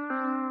one.